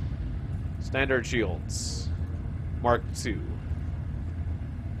 Standard shields. Mark II.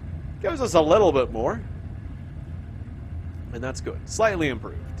 Gives us a little bit more. And that's good. Slightly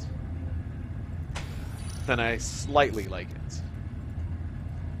improved. Then I slightly like it.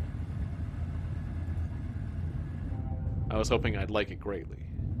 I was hoping I'd like it greatly.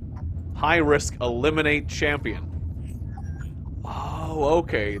 High risk, eliminate champion. Oh,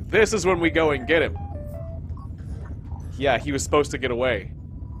 okay. This is when we go and get him. Yeah, he was supposed to get away.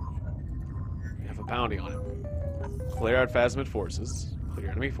 We have a bounty on him. Clear out Phasmid forces. Clear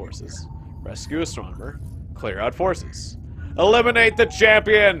enemy forces. Rescue astronomer. Clear out forces. Eliminate the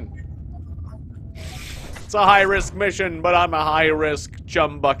champion! It's a high-risk mission, but I'm a high-risk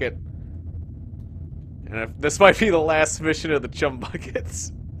chum bucket. And if, this might be the last mission of the chum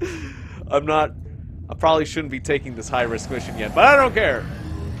buckets. I probably shouldn't be taking this high-risk mission yet, but I don't care.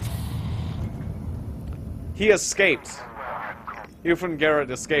 He escaped. Eufen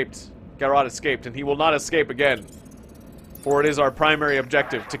Garrett escaped. Garrot escaped, and he will not escape again. For it is our primary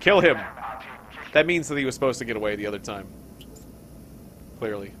objective, to kill him. That means that he was supposed to get away the other time.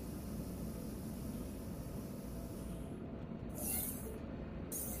 Clearly.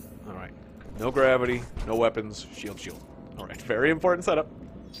 Alright. No gravity, no weapons, shield, shield. Alright, very important setup.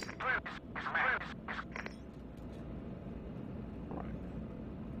 Alright.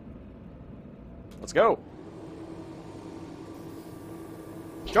 Let's go.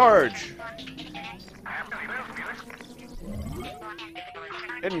 Charge!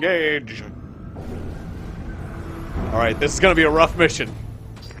 Engage! Alright, this is gonna be a rough mission.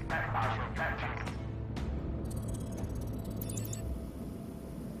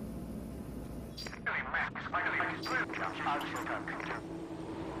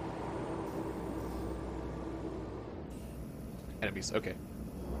 Enemies, okay.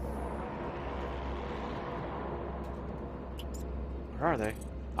 Where are they?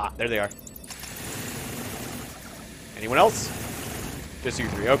 Ah, there they are. Anyone else? Just you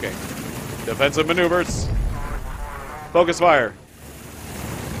three, okay. Defensive maneuvers. Focus fire.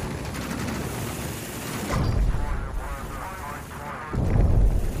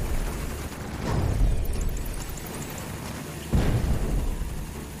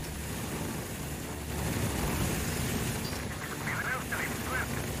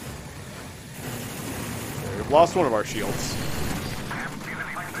 We've lost one of our shields.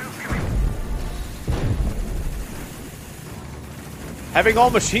 Having all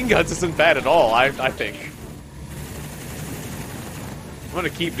machine guns isn't bad at all, I think. I'm gonna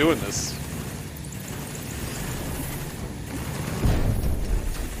keep doing this.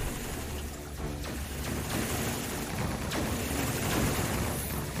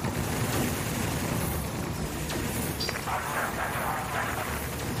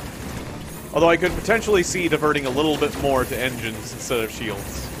 Although I could potentially see diverting a little bit more to engines instead of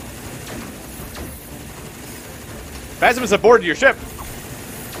shields. Maximus aboard your ship!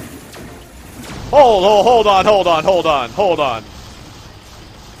 Hold on.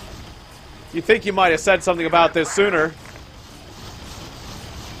 You think you might have said something about this sooner.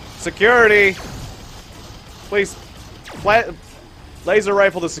 Security! Please, laser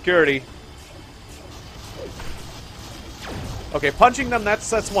rifle to security. Okay, punching them,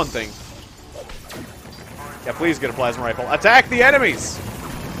 that's one thing. Yeah, please get a plasma rifle. Attack the enemies!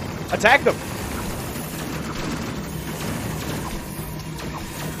 Attack them!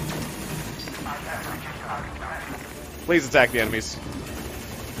 Please attack the enemies.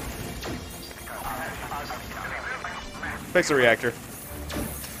 Fix the reactor.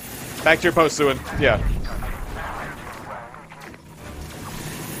 Back to your post, Suin. Yeah.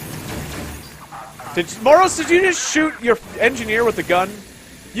 Moros, did you just shoot your engineer with the gun?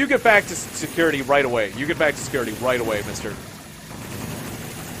 You get back to security right away. You get back to security right away, mister.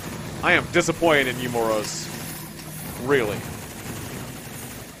 I am disappointed in you, Moros. Really.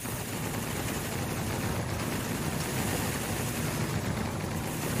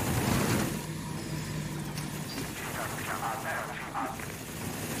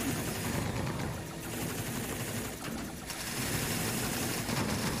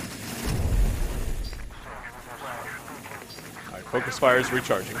 Focus fire is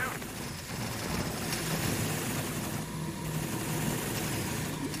recharging.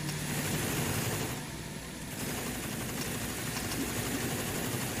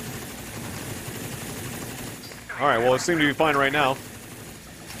 Alright, well, it seems to be fine right now.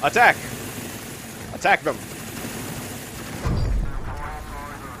 Attack! Attack them!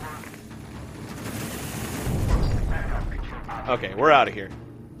 Okay, we're out of here.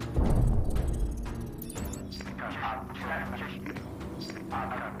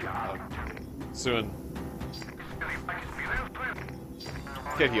 Soon.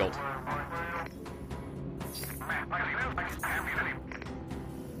 Get healed.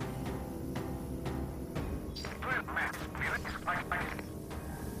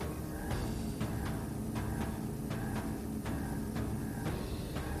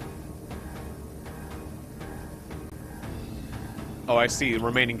 Oh, I see.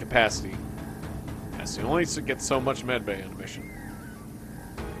 Remaining capacity. Yes, you only get so much medbay on a mission.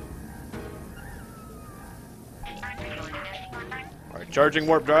 Alright, charging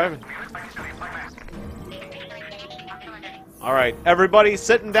warp drive. Alright, everybody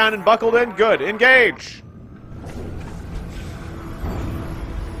sitting down and buckled in? Good. Engage!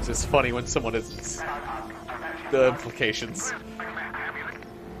 It's just funny when someone is... the implications.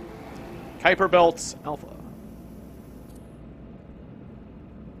 Kuiper Belt Alpha.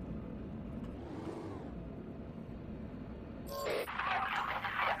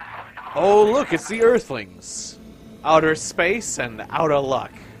 Oh, look, it's the Earthlings. Outer space and out of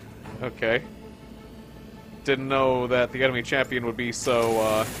luck. Okay. Didn't know that the enemy champion would be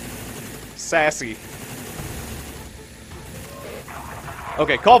so, sassy.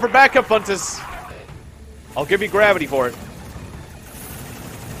 Okay, call for backup, Funtus. I'll give you gravity for it.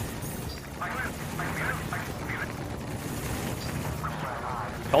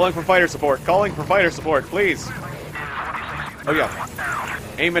 Calling for fighter support. Calling for fighter support, please. Oh, yeah.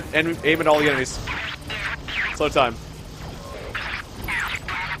 Aim at all the enemies. Slow time.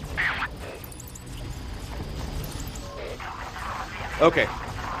 Okay.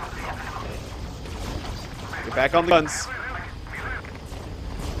 Get back on the guns.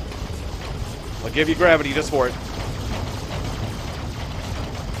 I'll give you gravity just for it.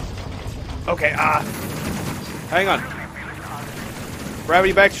 Okay, hang on.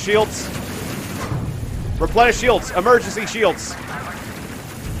 Gravity back to shields. Replenish shields. Emergency shields.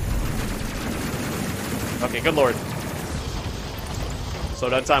 Okay, good lord.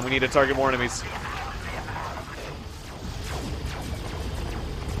 Slow down time. We need to target more enemies.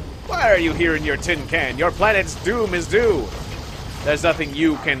 Why are you here in your tin can? Your planet's doom is due. There's nothing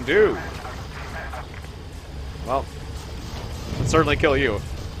you can do. Well, it'll certainly kill you.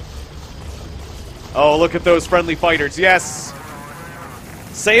 Oh, look at those friendly fighters. Yes!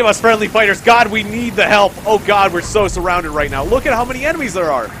 Save us, friendly fighters. God, we need the help. Oh, God, we're so surrounded right now. Look at how many enemies there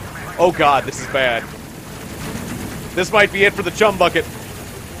are. Oh, God, this is bad. This might be it for the chum bucket.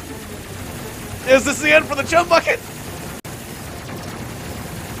 Is this the end for the chum bucket?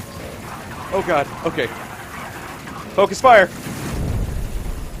 Oh, God. Okay. Focus fire.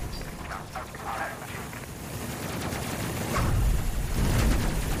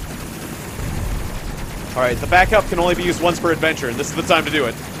 Alright, the backup can only be used once per adventure, and this is the time to do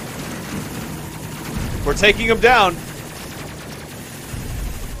it. We're taking him down.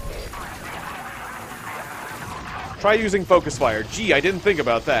 Try using focus fire. Gee, I didn't think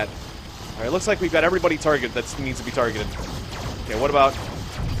about that. Alright, looks like we've got everybody targeted that needs to be targeted. Okay, what about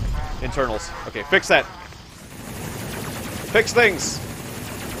internals? Okay, fix that. Fix things.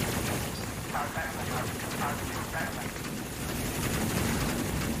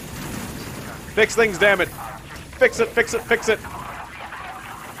 Fix things, damn it. Fix it, fix it, fix it.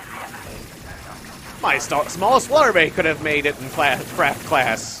 My smallest water bay could have made it in craft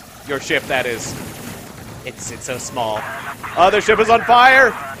class. Your ship, that is. It's so small. Other ship is on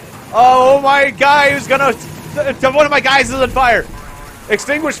fire. Oh, my guy who's gonna... One of my guys is on fire.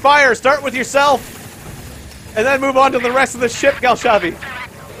 Extinguish fire. Start with yourself. And then move on to the rest of the ship, Galshavi.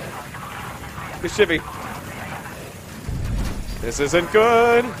 The shivvy. This isn't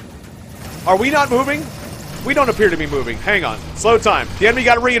good. Are we not moving? We don't appear to be moving. Hang on. Slow time. The enemy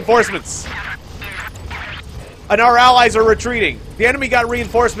got reinforcements. And our allies are retreating. The enemy got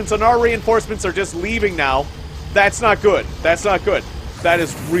reinforcements and our reinforcements are just leaving now. That's not good. That's not good. That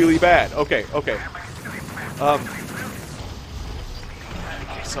is really bad. Okay, okay.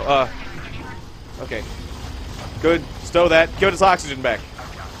 Okay. Good. Stow that. Give us oxygen back.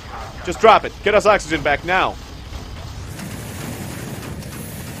 Just drop it. Get us oxygen back now.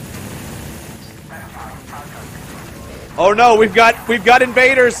 Oh no, we've got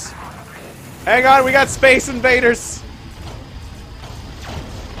invaders. Hang on, we got space invaders.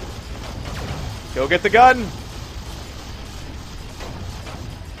 Go get the gun.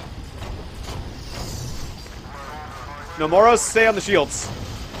 No, Moros, stay on the shields.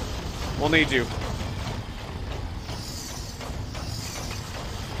 We'll need you.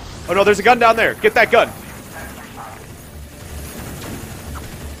 Oh no, there's a gun down there. Get that gun.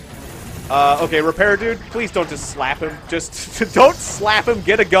 Okay, repair dude, please don't just slap him. Just don't slap him,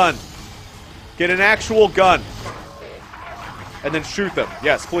 get a gun. Get an actual gun. And then shoot them.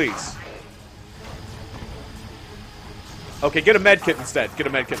 Yes, please. Okay, get a med kit instead. Get a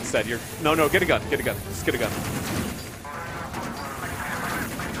med kit instead. No, get a gun. Get a gun. Just get a gun.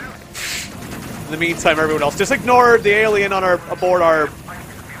 In the meantime, everyone else, just ignore the alien on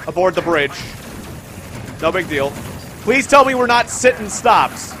aboard the bridge. No big deal. Please tell me we're not sitting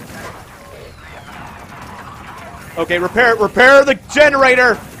stops. Okay, repair the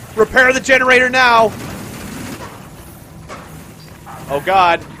generator! Repair the generator now! Oh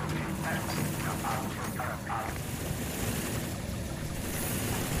god.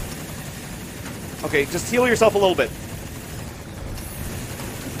 Okay, just heal yourself a little bit.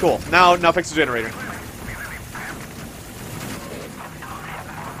 Cool. Now fix the generator.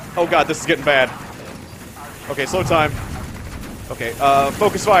 Oh god, this is getting bad. Okay, slow time. Okay,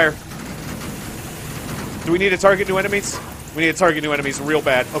 focus fire. Do we need to target new enemies? We need to target new enemies real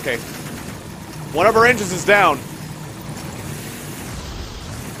bad. Okay. One of our engines is down.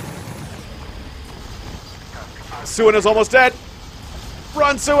 Suin is almost dead.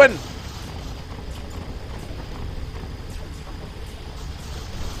 Run, Suin!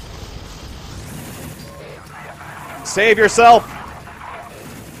 Save yourself!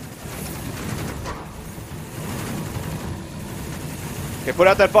 Okay, put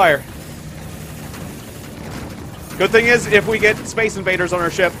out that fire. Good thing is, if we get space invaders on our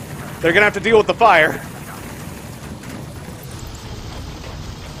ship, they're gonna have to deal with the fire.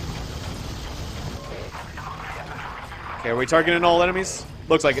 Okay, are we targeting all enemies?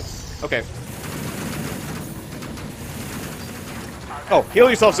 Looks like it. Okay. Oh, heal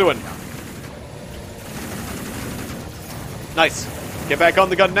yourself, Suin. Nice. Get back on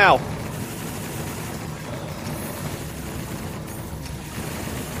the gun now.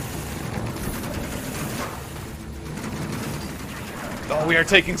 Oh, we are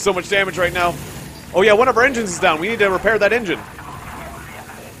taking so much damage right now. Oh yeah, one of our engines is down. We need to repair that engine.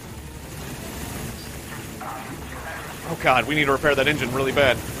 Oh god, we need to repair that engine really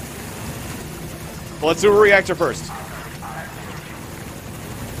bad. Well, let's do a reactor first.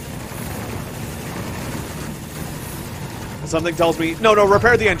 Something tells me... No,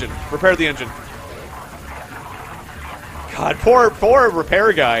 repair the engine. Repair the engine. God, poor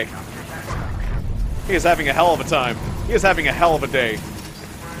repair guy. He is having a hell of a time. He is having a hell of a day.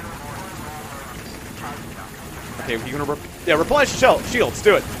 Okay, you gonna... Yeah, replenish shields.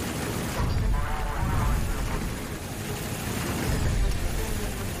 Do it.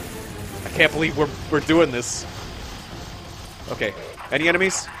 I can't believe we're doing this. Okay. Any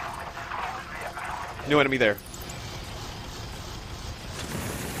enemies? New enemy there.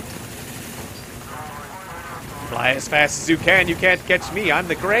 Fly as fast as you can. You can't catch me. I'm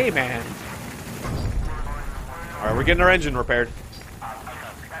the gray man. Alright, we're getting our engine repaired.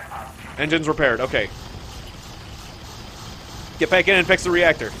 Engine's repaired. Okay. Get back in and fix the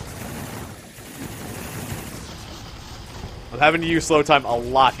reactor. I'm having to use slow time a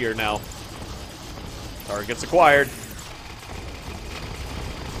lot here now. Targets acquired.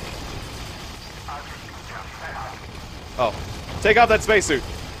 Oh. Take off that spacesuit.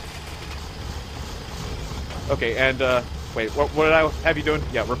 Okay, and, wait, what did I have you doing?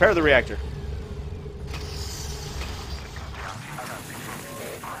 Yeah, repair the reactor.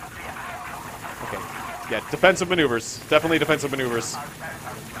 Okay. Yeah, defensive maneuvers. Definitely defensive maneuvers.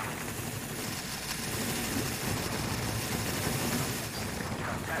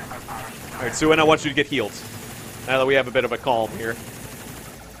 Alright, Suin, I want you to get healed. Now that we have a bit of a calm here.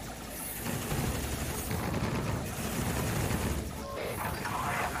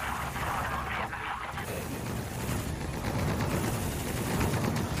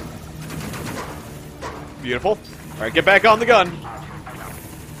 Beautiful. Alright, get back on the gun.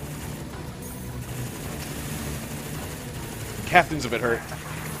 Captain's a bit hurt.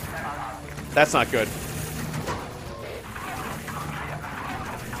 That's not good.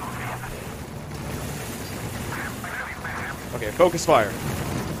 Okay, focus fire.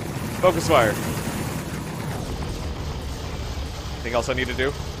 Focus fire. Anything else I need to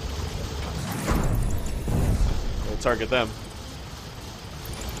do? We'll target them.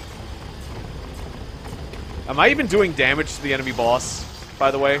 Am I even doing damage to the enemy boss,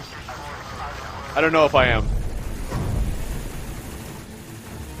 by the way? I don't know if I am.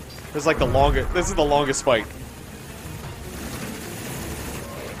 This is like the longest. This is the longest fight.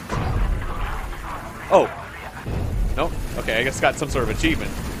 Oh. No? Okay, I guess got some sort of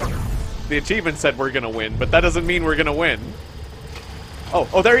achievement. The achievement said we're gonna win, but that doesn't mean we're gonna win.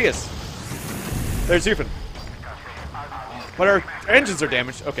 Oh, there he is. There's Zufin. But our engines are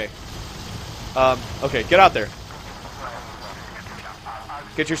damaged. Okay. Okay, get out there.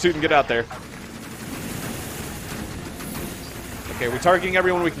 Get your suit and get out there. Okay, are we targeting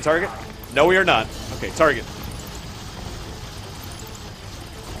everyone we can target? No, we are not. Okay, target.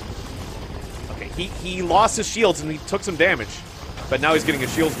 Okay, he lost his shields and he took some damage. But now he's getting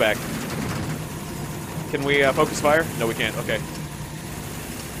his shields back. Can we focus fire? No, we can't. Okay.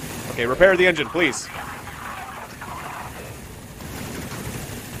 Okay, repair the engine, please.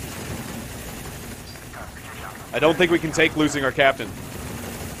 I don't think we can take losing our captain.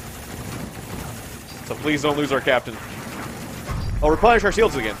 So please don't lose our captain. Oh, replenish our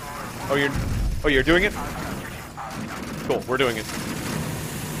shields again. Oh, you're doing it? Cool, we're doing it.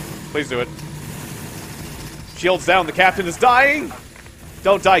 Please do it. Shields down, the captain is dying!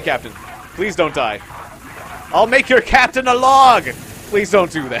 Don't die, Captain. Please don't die. I'll make your captain a log! Please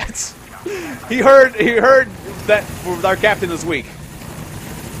don't do that. He heard that our captain is weak.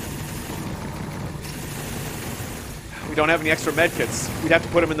 We don't have any extra med kits. We'd have to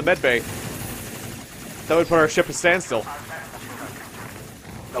put him in the med bay. That would put our ship at standstill.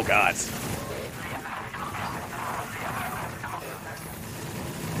 Oh, God. Is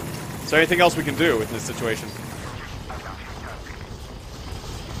there anything else we can do in this situation?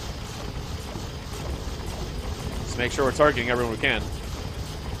 Just make sure we're targeting everyone we can.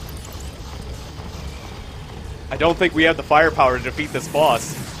 I don't think we have the firepower to defeat this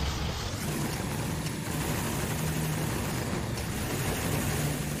boss.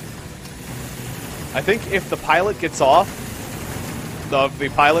 I think if the pilot gets off the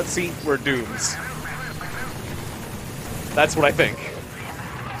pilot seat, we're doomed. That's what I think.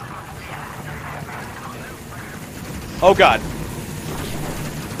 Oh, God.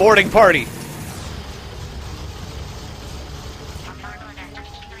 Boarding party.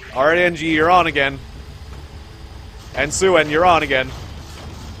 Alright, Angie, you're on again. And Suen, you're on again.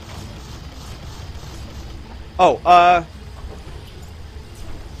 Oh,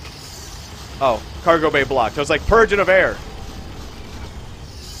 oh, cargo bay blocked. I was like, purging of air.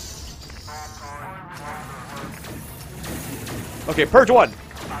 Okay, purge one.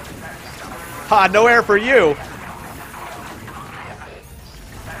 Ha, no air for you.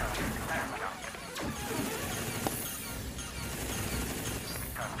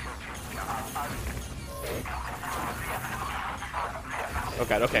 Oh,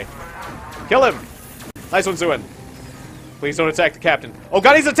 God, okay. Kill him! Nice one, Suen. Please don't attack the captain. Oh,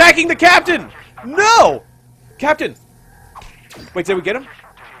 God, he's attacking the captain! No! Captain! Wait, did we get him?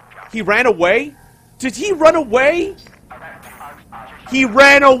 He ran away? Did he run away? He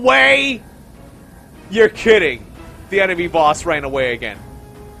ran away? You're kidding. The enemy boss ran away again.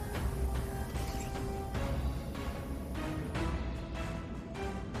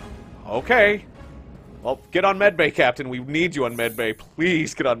 Okay. Well, get on medbay, Captain. We need you on medbay.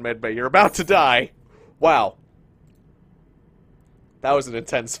 Please get on medbay. You're about to die. Wow. That was an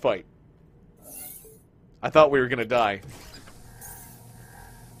intense fight. I thought we were gonna die.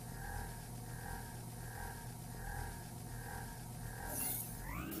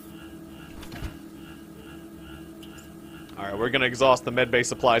 Alright, we're gonna exhaust the medbay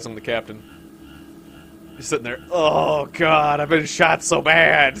supplies on the Captain. He's sitting there. Oh, God, I've been shot so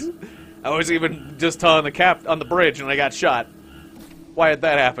bad. I was even just on the bridge and I got shot. Why did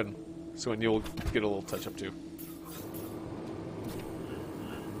that happen? So when you'll get a little touch up too.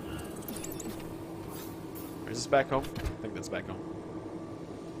 Is this back home? I think that's back home.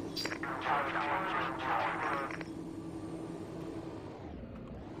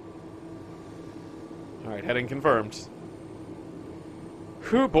 Alright, heading confirmed.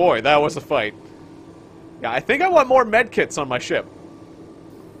 Whew, boy, that was a fight. Yeah, I think I want more medkits on my ship.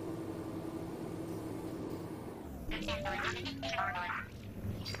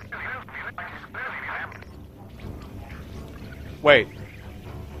 Wait.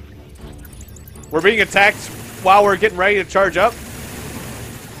 We're being attacked while we're getting ready to charge up?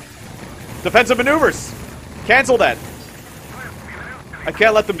 Defensive maneuvers! Cancel that. I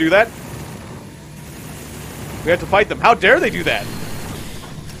can't let them do that. We have to fight them. How dare they do that?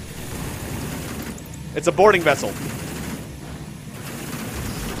 It's a boarding vessel.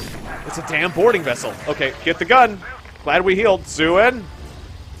 It's a damn boarding vessel. Okay, get the gun. Glad we healed. Suen,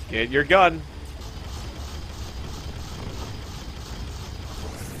 get your gun.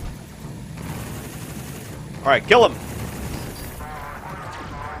 Alright, kill him.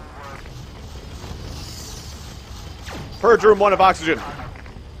 Purge room 1 of oxygen.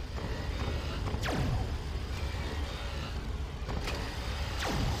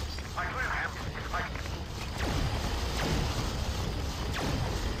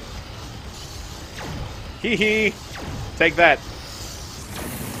 Hee hee. Take that.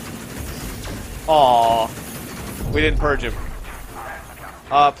 Aww. We didn't purge him.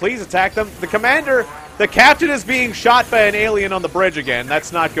 Please attack them. The commander... The captain is being shot by an alien on the bridge again.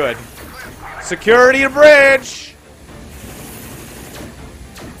 That's not good. Security to bridge!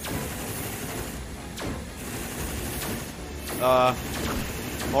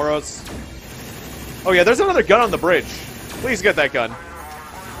 Moros. Oh yeah, there's another gun on the bridge. Please get that gun.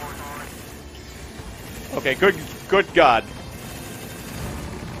 Okay, good God.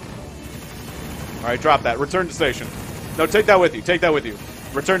 Alright, drop that. Return to station. No, take that with you. Take that with you.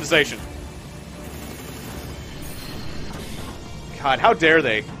 Return to station. God, how dare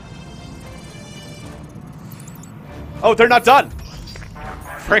they? Oh, they're not done!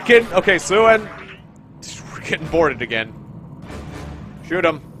 Frickin'. Okay, Suen. We're getting boarded again. Shoot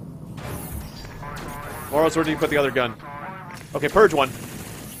him. Or else where do you put the other gun? Okay, purge one.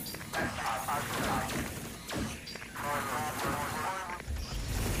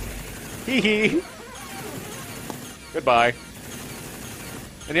 Hee hee. Goodbye.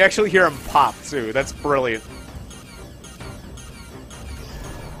 And you actually hear him pop, too. That's brilliant.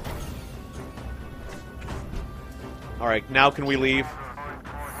 Alright, now can we leave?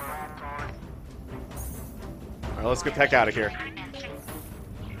 Alright, let's get the heck out of here.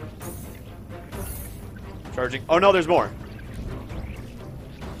 Charging. Oh no, there's more.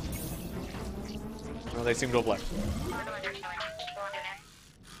 Oh, they seem to have left.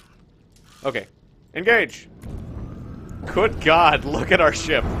 Okay. Engage! Good God, look at our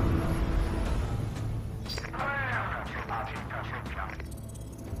ship.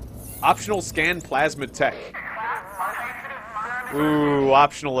 Optional scan plasmid tech. Ooh,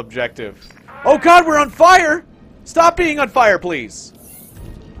 optional objective. Oh God, we're on fire! Stop being on fire, please!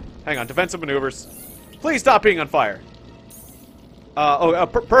 Hang on, defensive maneuvers. Please stop being on fire.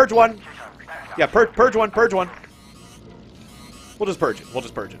 Purge one. Yeah, purge one, purge one. We'll just purge it. We'll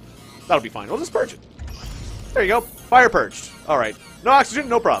just purge it. That'll be fine. We'll just purge it. There you go. Fire purged. Alright. No oxygen,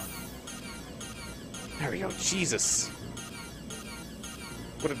 no problem. There we go. Jesus.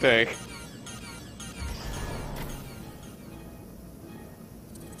 What a day.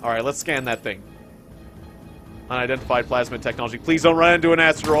 Alright, let's scan that thing. Unidentified plasmid technology. Please don't run into an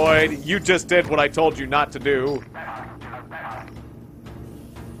asteroid. You just did what I told you not to do.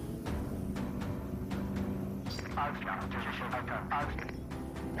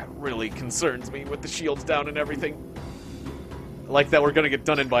 That really concerns me with the shields down and everything. I like that we're gonna get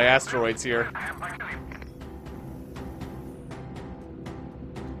done in by asteroids here.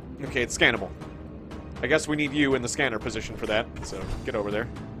 Okay, it's scannable. I guess we need you in the scanner position for that, so get over there.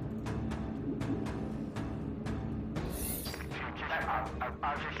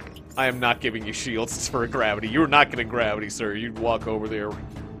 I am not giving you shields for gravity. You're not getting gravity, sir. You'd walk over there.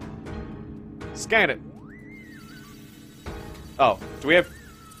 Scan it. Oh, do we have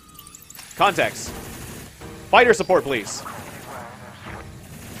contacts? Fighter support, please.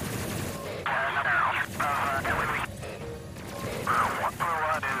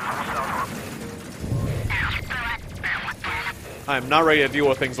 I am not ready to deal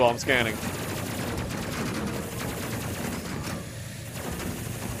with things while I'm scanning.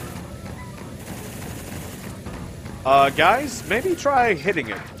 Guys, maybe try hitting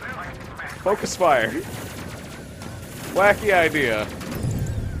it. Focus fire. Wacky idea.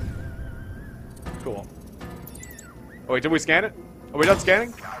 Cool. Oh wait, did we scan it? Are we done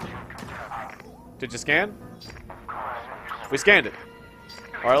scanning? Did you scan? We scanned it.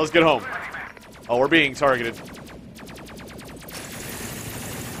 Alright, let's get home. Oh, we're being targeted.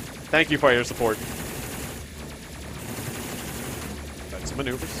 Thank you for your support. Got some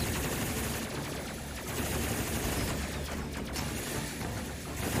maneuvers.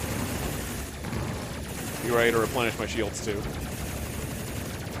 Be ready to replenish my shields, too.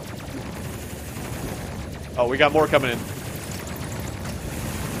 Oh, we got more coming in.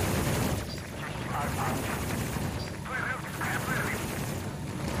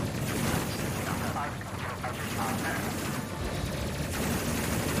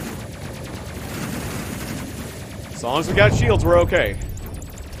 As long as we got shields, we're okay.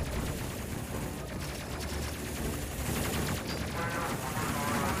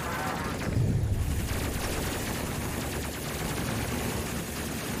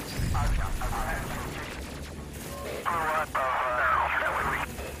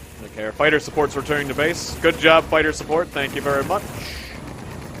 Okay, our fighter support's returning to base. Good job, fighter support. Thank you very much.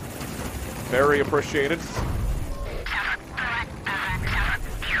 Very appreciated.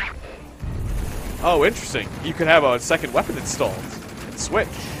 Oh, interesting. You could have a second weapon installed. And switch.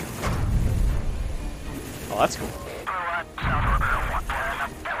 Oh, that's cool.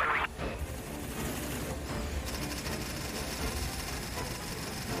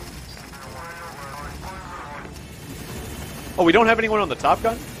 Oh, we don't have anyone on the Top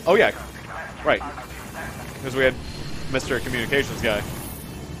Gun? Oh, yeah. Right. Because we had Mr. Communications guy.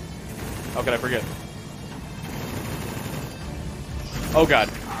 How could I forget? Oh, God.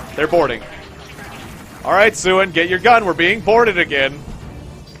 They're boarding. Alright, Suen, get your gun. We're being boarded again.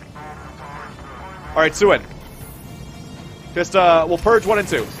 Alright, Suen. Just, we'll purge 1 and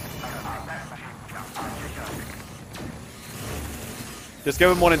 2. Just give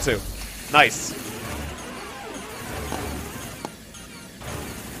him 1 and 2. Nice.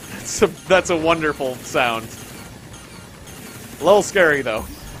 That's a wonderful sound. A little scary, though.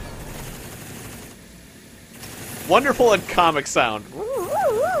 Wonderful and comic sound.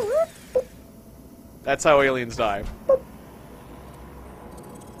 That's how aliens die.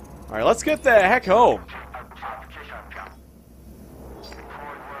 Alright, let's get the heck home.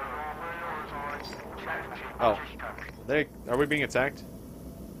 Oh. Are we being attacked?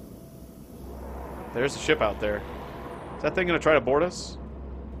 There's a ship out there. Is that thing gonna try to board us?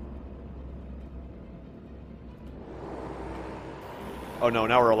 Oh no,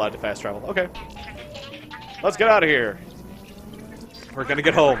 now we're allowed to fast travel. Okay. Let's get out of here. We're gonna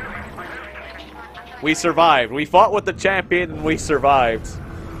get home. We survived. We fought with the champion and we survived.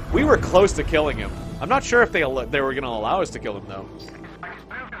 We were close to killing him. I'm not sure if they were gonna allow us to kill him though.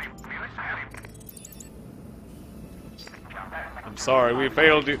 I'm sorry, we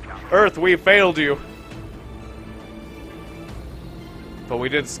failed you. Earth, we failed you. But we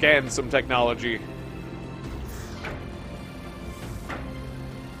did scan some technology.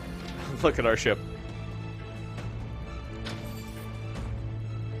 Look at our ship.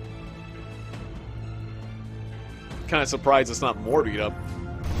 Kind of surprised it's not more beat up.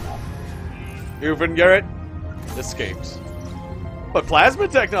 Uven Garrett escapes. But plasma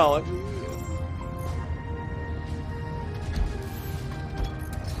technology.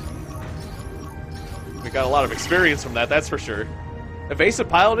 We got a lot of experience from that, that's for sure. Evasive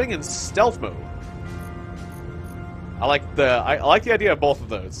piloting and stealth mode. I like the idea of both of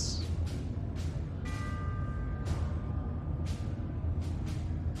those.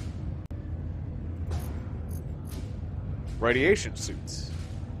 Radiation suits.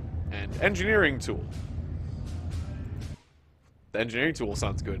 And engineering tool. The engineering tool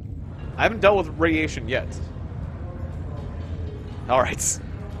sounds good. I haven't dealt with radiation yet. Alright.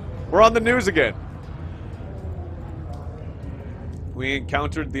 We're on the news again. We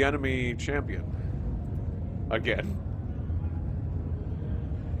encountered the enemy champion. Again.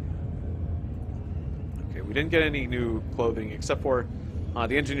 Okay, we didn't get any new clothing except for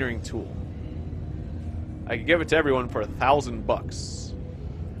the engineering tool. I could give it to everyone for $1,000.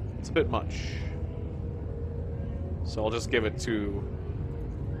 It's a bit much. So I'll just give it to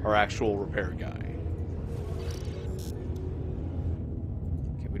our actual repair guy.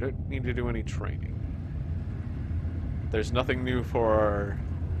 Okay, we don't need to do any training. There's nothing new for our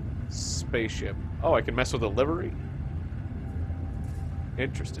spaceship. Oh, I can mess with the livery?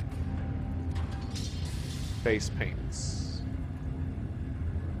 Interesting. Face paints.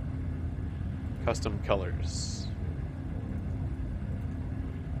 Custom colors.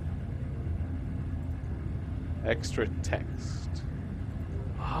 Extra text.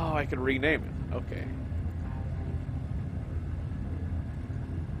 Oh, I can rename it. Okay.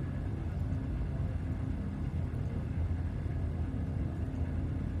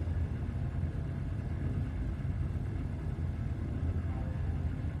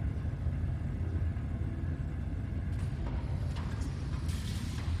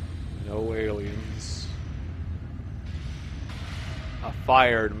 No aliens. A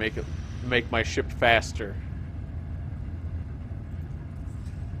fire to make my ship faster.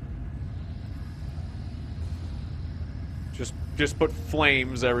 Just put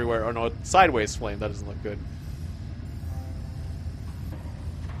flames everywhere. Oh no, sideways flame. That doesn't look good.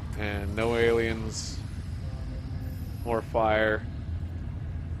 And no aliens. More fire.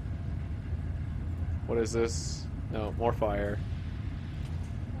 What is this? No, more fire.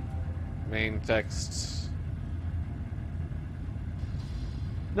 Main text.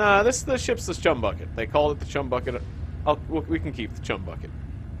 Nah, the ship's the chum bucket. They called it the chum bucket. We can keep the chum bucket.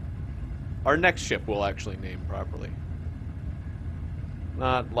 Our next ship we'll actually name properly.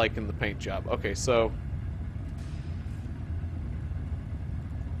 Not liking the paint job. Okay, so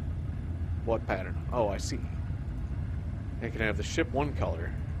what pattern? Oh, I see. I can have the ship one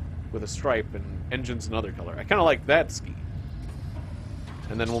color with a stripe and engines another color. I kind of like that scheme.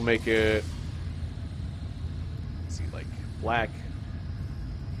 And then we'll make it, let's see, like black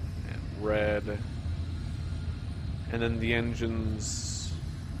and red. And then the engines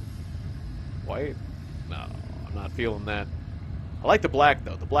white? No, I'm not feeling that. I like the black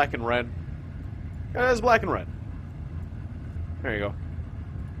though, the black and red. Yeah, that's black and red. There you go.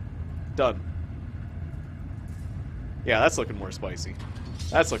 Done. Yeah, that's looking more spicy.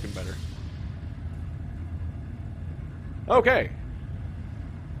 That's looking better. Okay.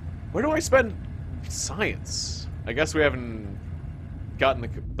 Where do I spend science? I guess we haven't gotten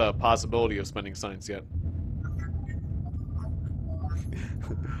the possibility of spending science yet.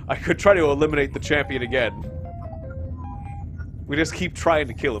 I could try to eliminate the champion again. We just keep trying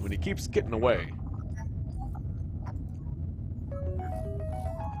to kill him and he keeps getting away.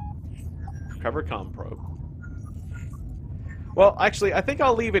 Recover comm probe. Well, actually, I think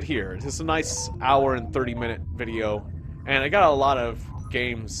I'll leave it here. This is a nice hour and 30-minute video. And I got a lot of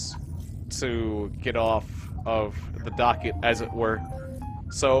games to get off of the docket, as it were.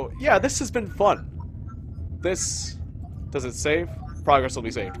 So, yeah, this has been fun. This... Does it save? Progress will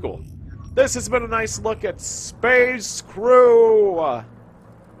be saved. Cool. This has been a nice look at Space Crew!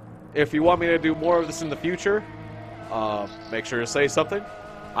 If you want me to do more of this in the future, make sure to say something.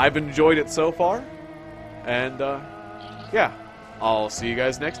 I've enjoyed it so far. And, yeah. I'll see you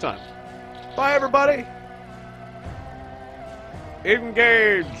guys next time. Bye, everybody!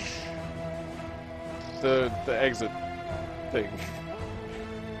 Engage! The exit thing.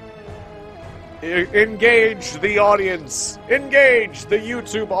 Engage the audience! Engage the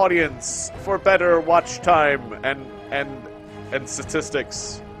YouTube audience for better watch time and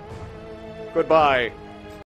statistics. Goodbye.